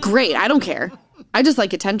 Great. I don't care. I just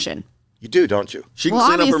like attention. You do, don't you? She can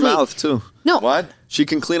clean up her mouth, too. No. What? She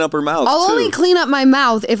can clean up her mouth, I'll too. only clean up my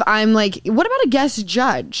mouth if I'm like, what about a guest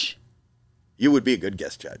judge? You would be a good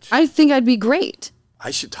guest judge. I think I'd be great.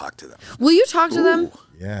 I should talk to them. Will you talk to them?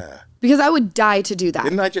 Yeah. Because I would die to do that.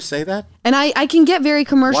 Didn't I just say that? And I can get very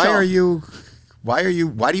commercial. Why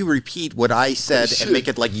do you repeat what I said and make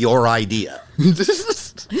it like your idea?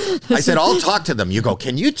 I said, I'll talk to them. You go,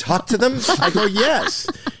 can you talk to them? I go, yes.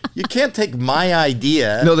 You can't take my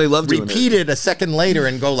idea, No, they love doing repeat it a second later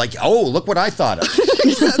and go like, oh, look what I thought of.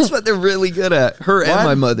 That's what they're really good at. Her and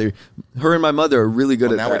my mother. Her and my mother are really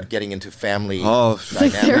good at now that. we're getting into family. Oh,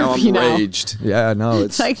 like now I'm therapy now. enraged. Yeah, no,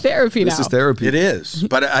 It's like therapy this now. is therapy. It is.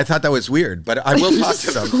 But I thought that was weird. But I will talk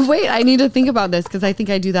to them. Wait, I need to think about this because I think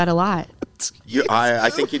I do that a lot. I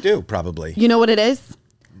think you do, probably. You know what it is?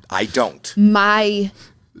 I don't. I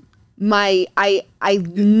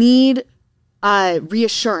need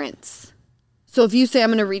reassurance. So if you say I'm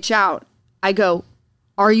going to reach out, I go,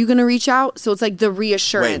 are you going to reach out? So it's like the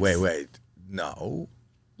reassurance. Wait. No.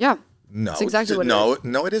 Yeah. No. That's exactly what it is.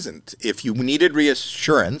 No, it isn't. If you needed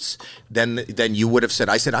reassurance, then you would have said,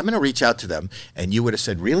 I'm going to reach out to them. And you would have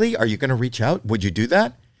said, really? Are you going to reach out? Would you do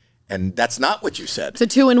that? And that's not what you said. It's a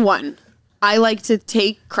 2-in-1. I like to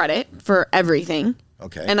take credit for everything.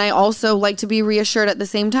 Okay. And I also like to be reassured at the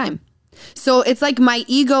same time. So it's like my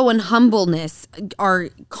ego and humbleness are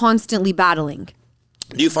constantly battling.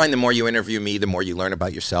 Do you find the more you interview me, the more you learn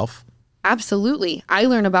about yourself? Absolutely. I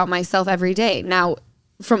learn about myself every day. Now,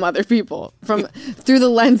 from other people, through the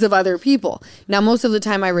lens of other people. Now, most of the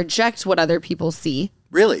time I reject what other people see.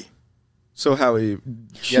 Really? So Howie...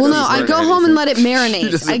 Well, no, I go home and let it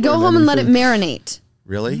marinate. I go home and let it marinate.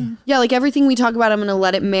 Really? Yeah, like everything we talk about, I'm going to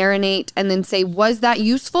let it marinate and then say, was that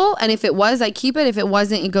useful? And if it was, I keep it. If it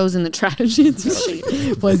wasn't, it goes in the trash.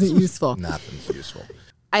 It wasn't useful. Nothing's useful.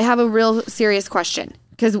 I have a real serious question.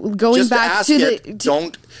 Because going Just back ask to it. the...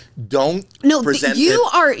 Don't No, present you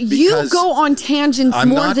it go on tangents I'm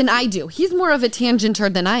more not- than I do. He's more of a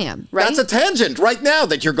tangenter than I am, right? That's a tangent right now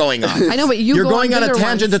that you're going on. I know, but you're go going on a bigger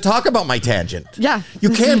tangent ones. to talk about my tangent. Yeah.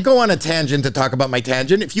 You can't go on a tangent to talk about my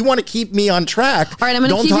tangent. If you want to keep me on track, All right, I'm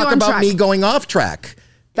gonna don't keep you talk on about track. me going off track.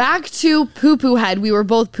 Back to Poo Poo Head. We were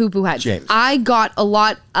both Poo Poo Heads. James. I got a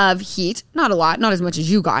lot of heat. Not a lot, not as much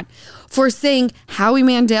as you got, for saying Howie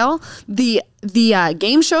Mandel, the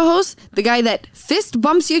game show host, the guy that fist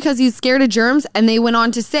bumps you because he's scared of germs, and they went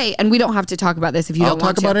on to say, and we don't have to talk about this if you I'll don't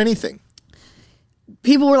want talk to. about anything.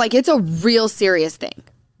 People were like, it's a real serious thing,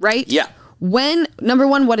 right? Yeah. When, number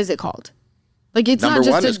one, what is it called? Like, it's Number not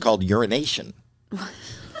just one is called urination.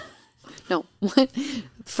 No.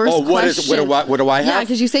 First Oh, what is question. what do I have? Yeah,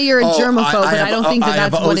 because you say you're a germaphobe, but I don't think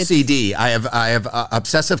that's what it's... OCD. I have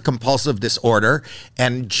obsessive compulsive disorder,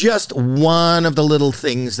 and just one of the little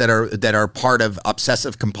things that are part of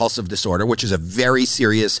obsessive compulsive disorder, which is a very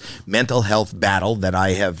serious mental health battle that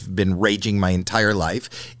I have been raging my entire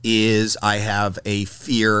life, is I have a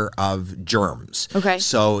fear of germs. Okay.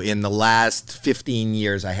 So in the last 15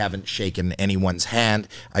 years, I haven't shaken anyone's hand.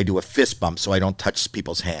 I do a fist bump so I don't touch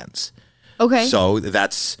people's hands. Okay. So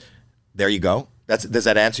there you go. Does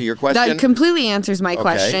that answer your question? That completely answers my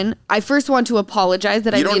question. I first want to apologize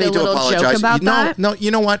that I made a little joke about that. No, you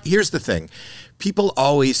know what? Here's the thing. People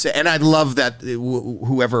always say, and I love that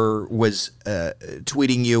whoever was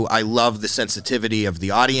tweeting you, I love the sensitivity of the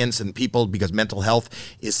audience and people, because mental health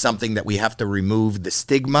is something that we have to remove the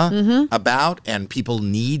stigma about, and people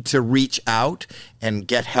need to reach out and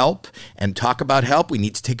get help and talk about help. We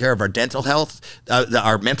need to take care of our dental health,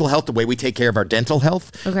 our mental health, the way we take care of our dental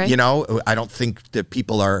health. Okay. You know, I don't think that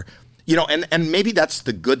people are, you know, and maybe that's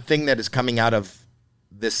the good thing that is coming out of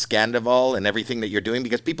this scandal and everything that you're doing,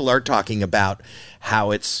 because people are talking about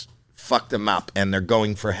how it's fucked them up and they're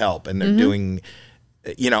going for help and they're doing,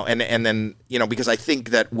 you know, and then, you know, because I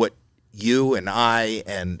think that what you and I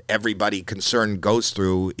and everybody concerned goes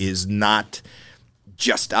through is not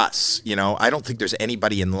just us. You know, I don't think there's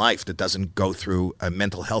anybody in life that doesn't go through a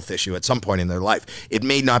mental health issue at some point in their life. It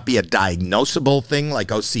may not be a diagnosable thing like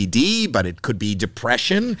OCD, but it could be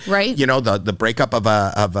depression, right? You know, the breakup of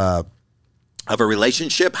a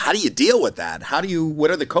relationship. How do you deal with that? What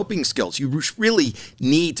are the coping skills? You really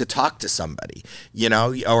need to talk to somebody, you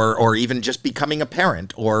know, or even just becoming a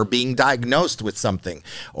parent or being diagnosed with something,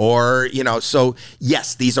 or, you know, so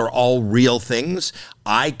yes, these are all real things.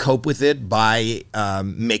 I cope with it by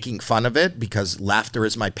making fun of it, because laughter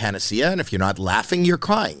is my panacea. And if you're not laughing, you're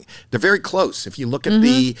crying. They're very close. If you look at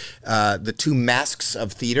the two masks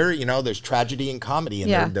of theater, you know, there's tragedy and comedy,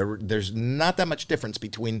 and there's not that much difference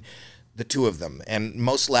between the two of them. And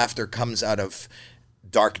most laughter comes out of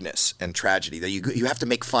darkness and tragedy, that you have to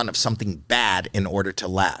make fun of something bad in order to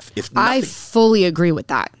laugh. I fully agree with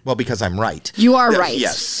that. Well, because I'm right. You are right.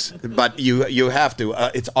 Yes, but you have to.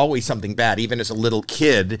 It's always something bad. Even as a little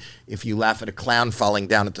kid, if you laugh at a clown falling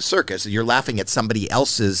down at the circus, you're laughing at somebody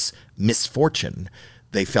else's misfortune.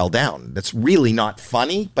 They fell down. That's really not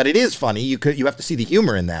funny, but it is funny. You have to see the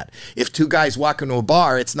humor in that. If two guys walk into a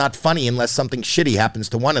bar, it's not funny unless something shitty happens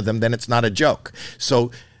to one of them. Then it's not a joke.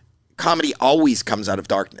 So comedy always comes out of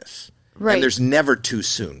darkness. Right. And there's never too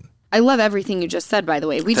soon. I love everything you just said, by the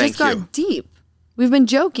way. We Thank just got you. deep. We've been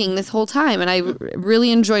joking this whole time, and I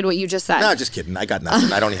really enjoyed what you just said. No, just kidding. I got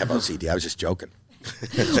nothing. I don't have OCD. I was just joking.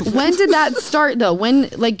 When did that start, though? When,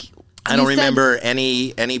 like... I don't remember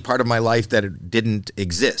any part of my life that it didn't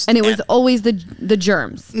exist. And it was always the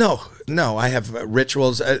germs. No. I have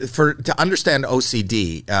rituals. To understand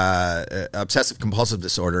OCD, obsessive compulsive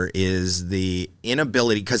disorder, is the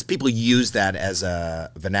inability, because people use that as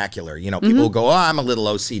a vernacular. You know, people go, "Oh, I'm a little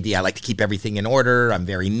OCD. I like to keep everything in order. I'm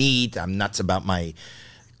very neat. I'm nuts about my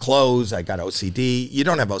clothes. I got OCD." You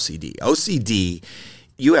don't have OCD. OCD.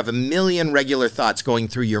 You have a million regular thoughts going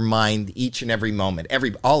through your mind each and every moment.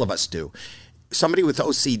 All of us do. Somebody with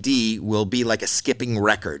OCD will be like a skipping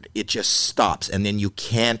record. It just stops, and then you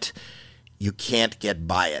can't get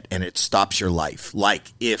by it, and it stops your life.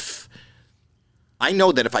 Like, if I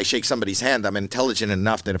know that if I shake somebody's hand, I'm intelligent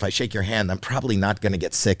enough that if I shake your hand, I'm probably not going to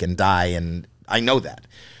get sick and die, and I know that.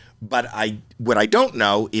 But what I don't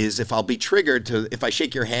know is if I'll be triggered if I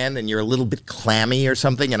shake your hand and you're a little bit clammy or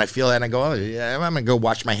something, and I feel that, and I go, "Oh, yeah, I'm going to go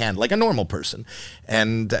wash my hand," like a normal person.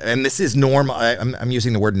 And this is normal. I'm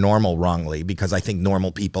using the word normal wrongly, because I think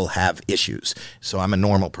normal people have issues. So I'm a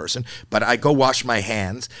normal person. But I go wash my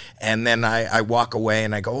hands, and then I walk away,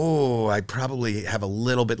 and I go, "Oh, I probably have a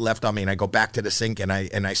little bit left on me," and I go back to the sink, and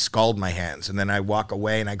I scald my hands, and then I walk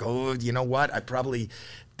away, and I go, "Oh, you know what? I probably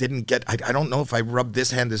didn't get, I don't know if I rubbed this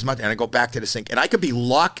hand as much," and I go back to the sink. And I could be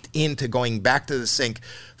locked into going back to the sink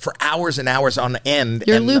for hours and hours on end.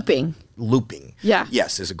 You're looping. Looping. Yeah.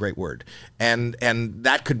 Yes, is a great word. And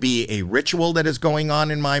that could be a ritual that is going on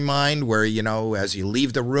in my mind where, you know, as you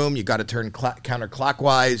leave the room, you got to turn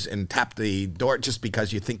counterclockwise and tap the door just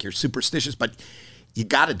because you think you're superstitious. But you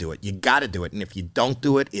got to do it. You got to do it. And if you don't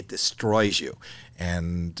do it, it destroys you.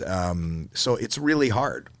 And so it's really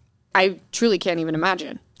hard. I truly can't even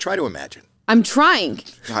imagine. Try to imagine. I'm trying.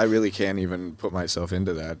 I really can't even put myself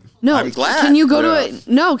into that. No, I'm glad. Can you go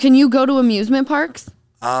Can you go to amusement parks?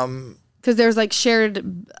 Because there's like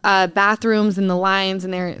shared bathrooms and the lines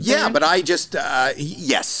and there. Yeah, but I just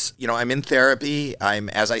yes, you know, I'm in therapy.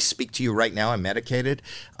 As I speak to you right now, I'm medicated.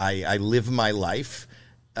 I live my life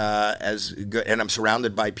as good, and I'm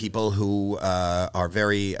surrounded by people who are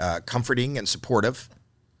very comforting and supportive.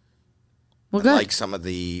 Well, good. Like some of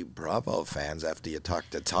the Bravo fans after you talk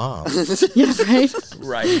to Tom. Yeah, right?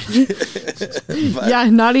 Right. But yeah,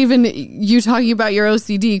 not even you talking about your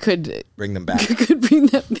OCD could bring them back. Could bring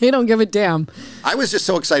them. They don't give a damn. I was just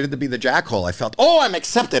so excited to be the jackhole. I felt, I'm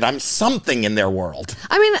accepted. I'm something in their world.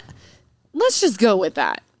 I mean, let's just go with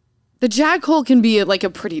that. The jackhole can be like a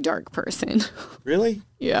pretty dark person. Really?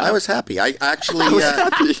 Yeah. I was happy. I actually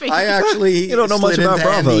You don't know much about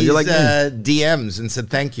Bravo. You're like DMs and said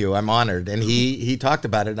thank you. I'm honored. And he talked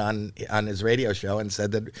about it on his radio show and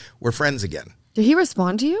said that we're friends again. Did he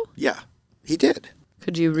respond to you? Yeah, he did.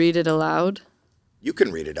 Could you read it aloud? You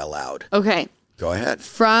can read it aloud. Okay. Go ahead.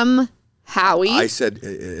 From Howie. I said,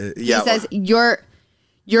 yeah. He says,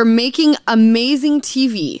 you're making amazing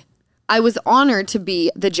TV. I was honored to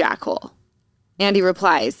be the jackhole. Andy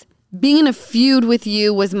replies, being in a feud with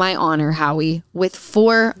you was my honor, Howie, with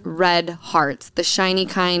 4 red hearts, the shiny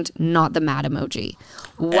kind, not the mad emoji.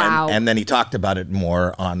 Wow. And then he talked about it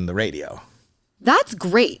more on the radio. That's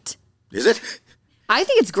great. Is it? I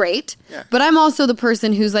think it's great, yeah. But I'm also the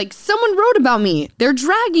person who's like, someone wrote about me. They're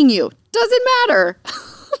dragging you. Doesn't matter.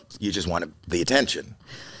 You just wanted the attention.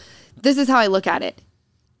 This is how I look at it.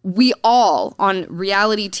 We all on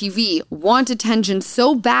reality TV want attention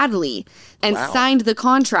so badly and signed the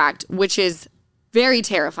contract, which is very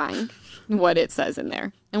terrifying, what it says in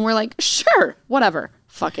there. And we're like, sure, whatever,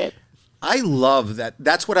 fuck it. I love that.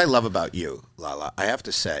 That's what I love about you, Lala, I have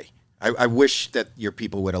to say. I wish that your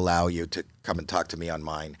people would allow you to come and talk to me on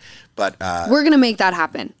mine. But we're going to make that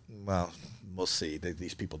happen. Well, we'll see.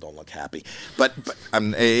 These people don't look happy. But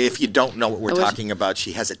if you don't know what we're talking about,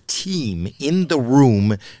 she has a team in the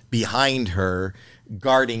room behind her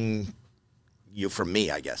guarding you from me,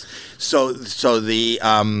 I guess.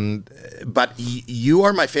 But you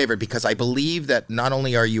are my favorite because I believe that not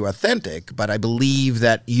only are you authentic, but I believe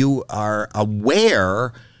that you are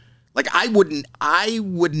aware. Like I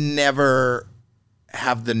would never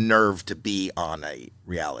have the nerve to be on a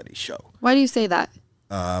reality show. Why do you say that?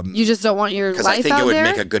 You just don't want your life out there? Because I think it would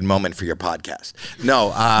make a good moment for your podcast.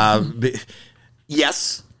 No,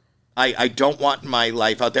 yes, I don't want my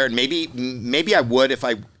life out there, and maybe I would if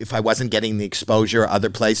I wasn't getting the exposure other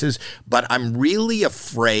places. But I'm really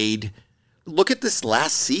afraid. Look at this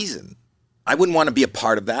last season. I wouldn't want to be a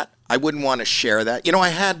part of that. I wouldn't want to share that. I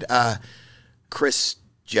had Kris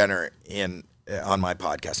Jenner on my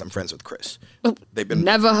podcast. I'm friends with Kris. They've been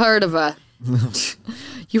never heard of her.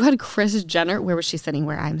 You had Kris Jenner. Where was she sitting?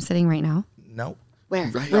 Where I'm sitting right now? No. Where?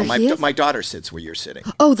 Right. Where No, my daughter sits where you're sitting.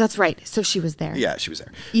 Oh, that's right. So she was there. Yeah, she was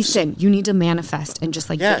there. Easton, you need to manifest and just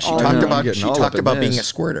like yeah. Get She all talked about being a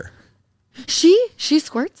squirter. She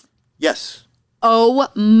squirts. Yes. Oh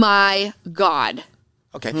my God.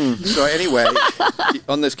 Okay. So anyway,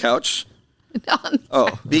 on this couch.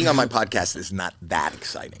 Being on my podcast is not that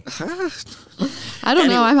exciting. I don't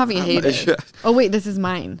know. I'm having a heyday. Oh wait, this is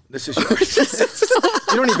mine. This is yours.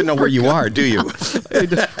 You don't even know where you are, do you?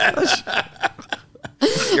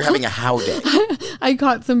 You're having a how day. I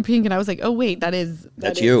caught some pink and I was like, oh wait,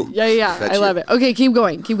 that's you. Yeah. That's I love it. Okay, keep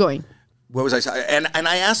going. What was I saying? And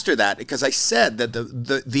I asked her that because I said that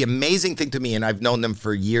the amazing thing to me, and I've known them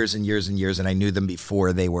for years and years and years, and I knew them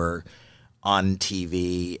before they were on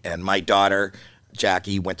TV. And my daughter,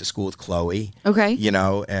 Jackie, went to school with Chloe. Okay.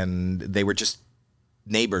 And they were just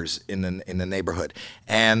neighbors in the neighborhood.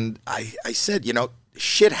 And I said,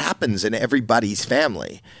 shit happens in everybody's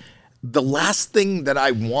family. The last thing that I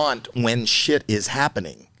want when shit is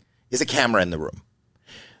happening is a camera in the room.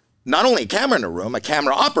 Not only a camera in the room, a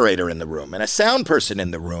camera operator in the room, and a sound person in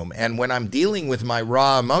the room. And when I'm dealing with my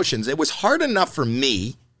raw emotions, it was hard enough for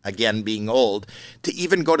me, again, being old, to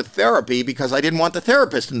even go to therapy because I didn't want the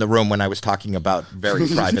therapist in the room when I was talking about very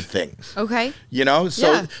private things. Okay.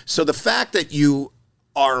 So the fact that you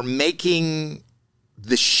are making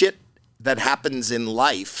the shit that happens in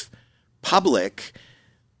life public,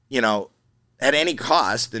 at any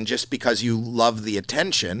cost, and just because you love the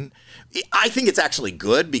attention, I think it's actually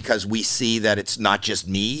good because we see that it's not just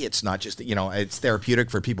me. It's not just, it's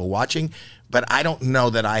therapeutic for people watching, but I don't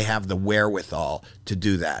know that I have the wherewithal to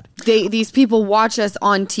do that. These people watch us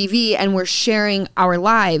on TV and we're sharing our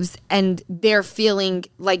lives and they're feeling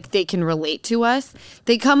like they can relate to us.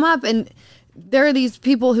 They come up and there are these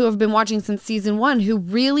people who have been watching since season 1 who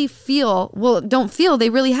really they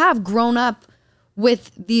really have grown up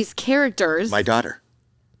with these characters. My daughter.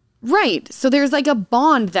 Right. So there's like a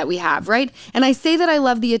bond that we have, right? And I say that I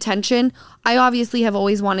love the attention. I obviously have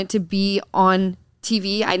always wanted to be on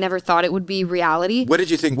TV. I never thought it would be reality. What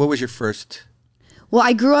did you think? What was your first? Well,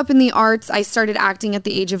 I grew up in the arts. I started acting at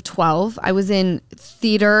the age of 12. I was in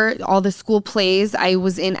theater, all the school plays. I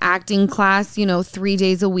was in acting class, 3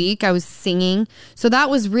 days a week. I was singing. So that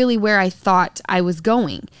was really where I thought I was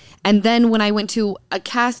going. And then when I went to a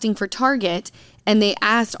casting for Target, and they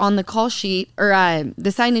asked on the call sheet or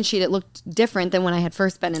the sign-in sheet, it looked different than when I had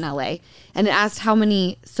first been in LA. And it asked how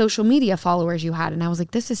many social media followers you had. And I was like,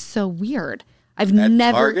 this is so weird.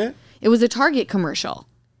 Target? It was a Target commercial.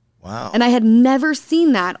 Wow. And I had never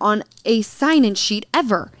seen that on a sign-in sheet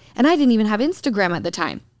ever. And I didn't even have Instagram at the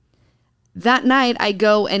time. That night, I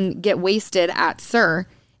go and get wasted at Sir.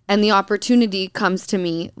 And the opportunity comes to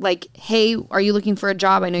me like, hey, are you looking for a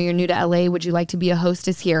job? I know you're new to LA. Would you like to be a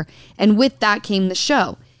hostess here? And with that came the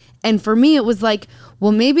show. And for me, it was like,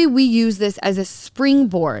 well, maybe we use this as a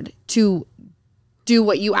springboard to do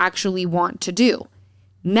what you actually want to do.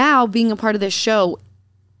 Now, being a part of this show,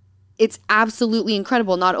 it's absolutely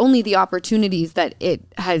incredible. Not only the opportunities that it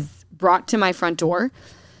has brought to my front door,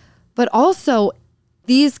 but also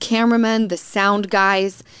these cameramen, the sound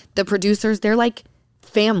guys, the producers, they're like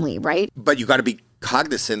family, right? But you got to be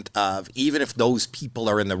cognizant of, even if those people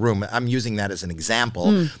are in the room, I'm using that as an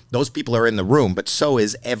example, those people are in the room, but so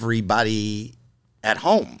is everybody at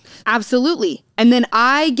home. Absolutely. And then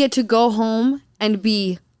I get to go home and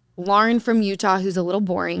be Lauren from Utah, who's a little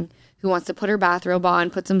boring, who wants to put her bathrobe on,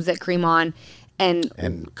 put some zit cream on,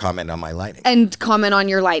 and comment on my lighting. And comment on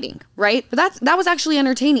your lighting, right? But that was actually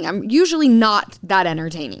entertaining. I'm usually not that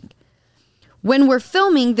entertaining. When we're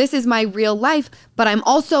filming, this is my real life, but I'm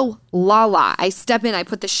also Lala. I step in, I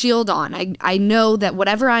put the shield on. I know that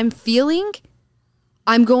whatever I'm feeling,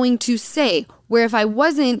 I'm going to say. Where if I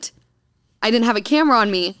didn't have a camera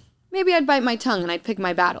on me, maybe I'd bite my tongue and I'd pick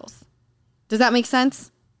my battles. Does that make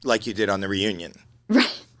sense? Like you did on the reunion.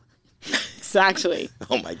 Right. Exactly.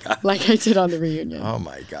 Oh my God. Like I did on the reunion. Oh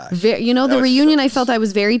my gosh. The reunion, I felt I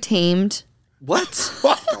was very tamed. What?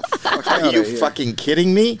 Are you fucking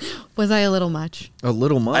kidding me? Was I a little much? A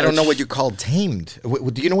little much. I don't know what you call tamed.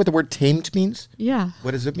 Do you know what the word tamed means? Yeah.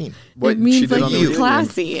 What does it mean? What It means she did like on the you video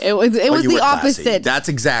classy. It was You the were classy. opposite. That's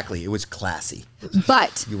exactly. It was classy.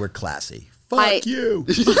 But You were classy. Fuck you.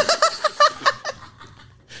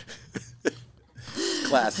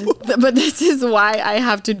 Classy. But this is why I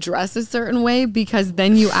have to dress a certain way, because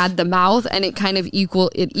then you add the mouth and it kind of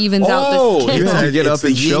evens out the skin. you have to get it's up the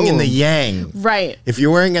and show yin and the them. yang. Right. If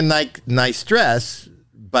you're wearing a nice dress,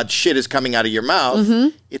 but shit is coming out of your mouth,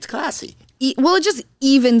 it's classy. Well, it just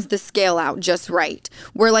evens the scale out just right.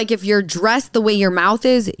 Where like if you're dressed the way your mouth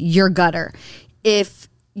is, you're gutter. If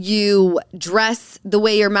you dress the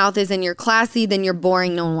way your mouth is and you're classy, then you're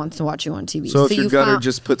boring. No one wants to watch you on TV. So if you're gutter, found-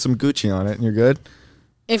 just put some Gucci on it and you're good.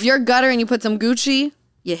 If you're gutter and you put some Gucci,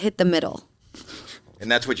 you hit the middle. And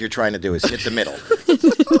that's what you're trying to do is hit the middle.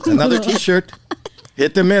 Another t-shirt.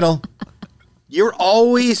 Hit the middle. You're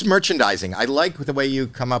always merchandising. I like the way you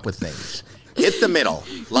come up with things. Hit the middle.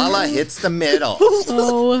 Lala hits the middle.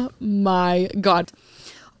 Oh my God.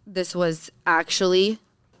 This was actually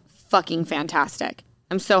fucking fantastic.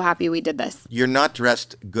 I'm so happy we did this. You're not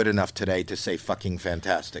dressed good enough today to say fucking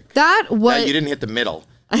fantastic. That was... You didn't hit the middle.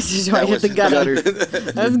 I just hit the gutter.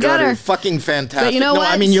 That was gutter. Fucking fantastic. But you know no, what?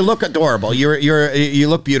 I mean, you look adorable. You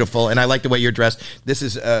look beautiful, and I like the way you're dressed. This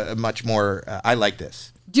is much more. I like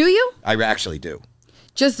this. Do you? I actually do.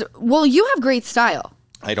 Well, you have great style.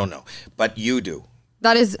 I don't know, but you do.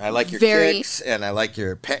 That is I like your very... kicks, and I like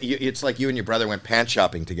your. It's like you and your brother went pants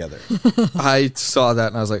shopping together. I saw that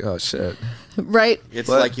and I was like, oh shit. Right? It's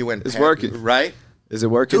But like you went. it's working. Right? Is it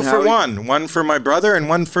working? Two for Howie? one for my brother and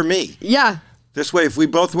one for me. Yeah. This way, if we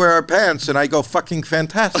both wear our pants and I go fucking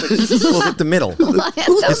fantastic, we'll hit the middle.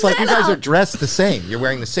 It's like you guys are dressed the same. You're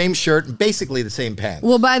wearing the same shirt, basically the same pants.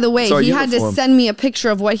 Well, by the way, So he had to uniform. send me a picture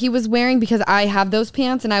of what he was wearing because I have those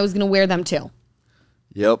pants and I was going to wear them too.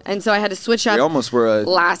 Yep. And so I had to switch up We almost were a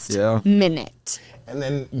last minute. And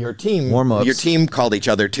then your team, Warm-ups. Your team called each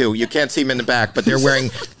other too. You can't see them in the back, but they're wearing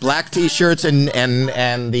black t-shirts and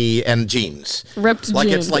jeans. Ripped like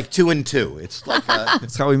jeans. It's like 2 and 2. It's like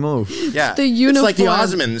That's how we move. yeah. the It's like the uniform.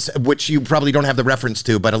 Osmonds, which you probably don't have the reference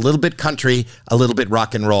to, but a little bit country, a little bit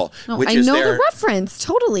rock and roll. No, which I is know their, the reference,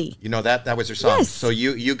 totally. You know that was their song. Yes. So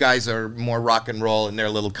you guys are more rock and roll, and they're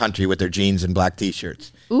a little country with their jeans and black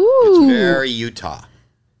t-shirts. Ooh. It's very Utah.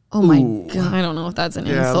 Oh my God. I don't know if that's an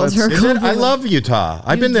Yeah, insult let's- or a Is it? I compliment. love Utah.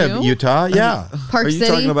 I've You been to do? Utah. Yeah. Park Are you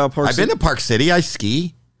City. talking about Park I've been to Park City. I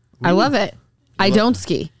ski. I love it. I don't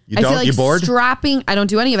ski. You I don't? feel like You bored? strapping. I don't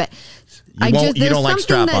do any of it. You don't there's like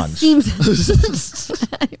something that strap-ons. seems-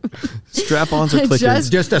 Strap-ons are I clicking.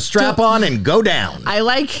 just- Just a strap on and go down. I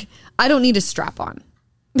don't need a strap on.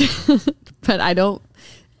 But I don't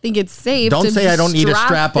think it's safe. Don't to say I don't need a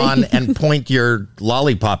strap on things. and point your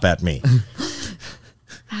lollipop at me.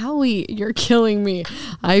 Howie, you're killing me.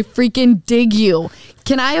 I freaking dig you.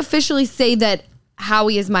 Can I officially say that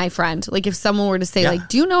Howie is my friend? Like if someone were to say, Yeah. like,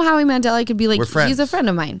 do you know Howie Mandel? I could be like, We're friends. he's a friend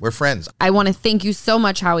of mine. We're friends. I want to thank you so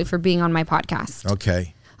much, Howie, for being on my podcast.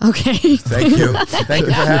 Okay. Okay. Thank you. Thank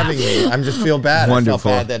you for having me. I just feel bad. Wonderful.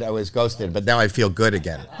 I felt bad that I was ghosted, but now I feel good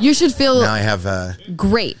again. You should feel Now I have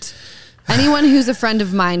great. Anyone who's a friend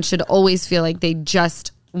of mine should always feel like they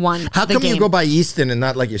just won How the come game. you go by Easton and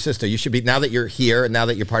not like your sister? You should be, now that you're here and now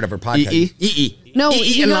that you're part of her podcast. E-E. No, E-E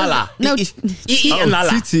he and goes- Lala. no, E-E and Lala.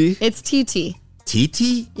 TT. It's TT.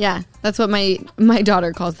 TT? Yeah, that's what my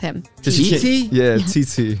daughter calls him. TT? Yeah,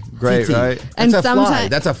 TT. Great, TT. right? And That's a fly. sometimes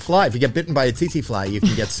That's a fly. If you get bitten by a TT fly, you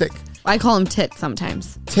can get sick. I call him Tit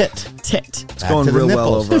sometimes. Tit. Tit. Back going to the real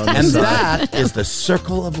well nipples. over on And this side. that is the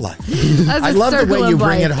circle of life. That's I a love the circle way you of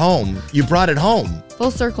bring life. it home. You brought it home.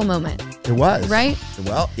 Full circle moment. It was. Right?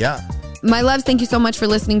 Well, yeah. My loves, thank you so much for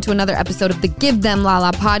listening to another episode of the Give Them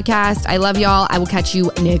Lala podcast. I love y'all. I will catch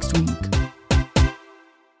you next week.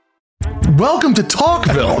 Welcome to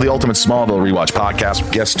Talkville, the ultimate Smallville rewatch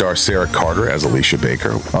podcast. Guest star Sarah Carter as Alicia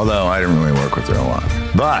Baker, although I didn't really work with her a lot.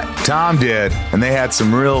 But Tom did, and they had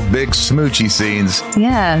some real big smoochy scenes.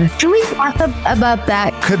 Yeah. Can we talk about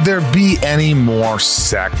that? Could there be any more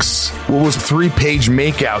sex? What was a 3-page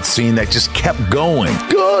makeout scene that just kept going?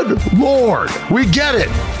 Good Lord, we get it.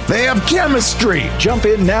 They have chemistry. Jump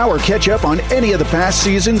in now or catch up on any of the past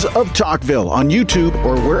seasons of Talkville on YouTube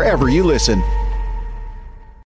or wherever you listen.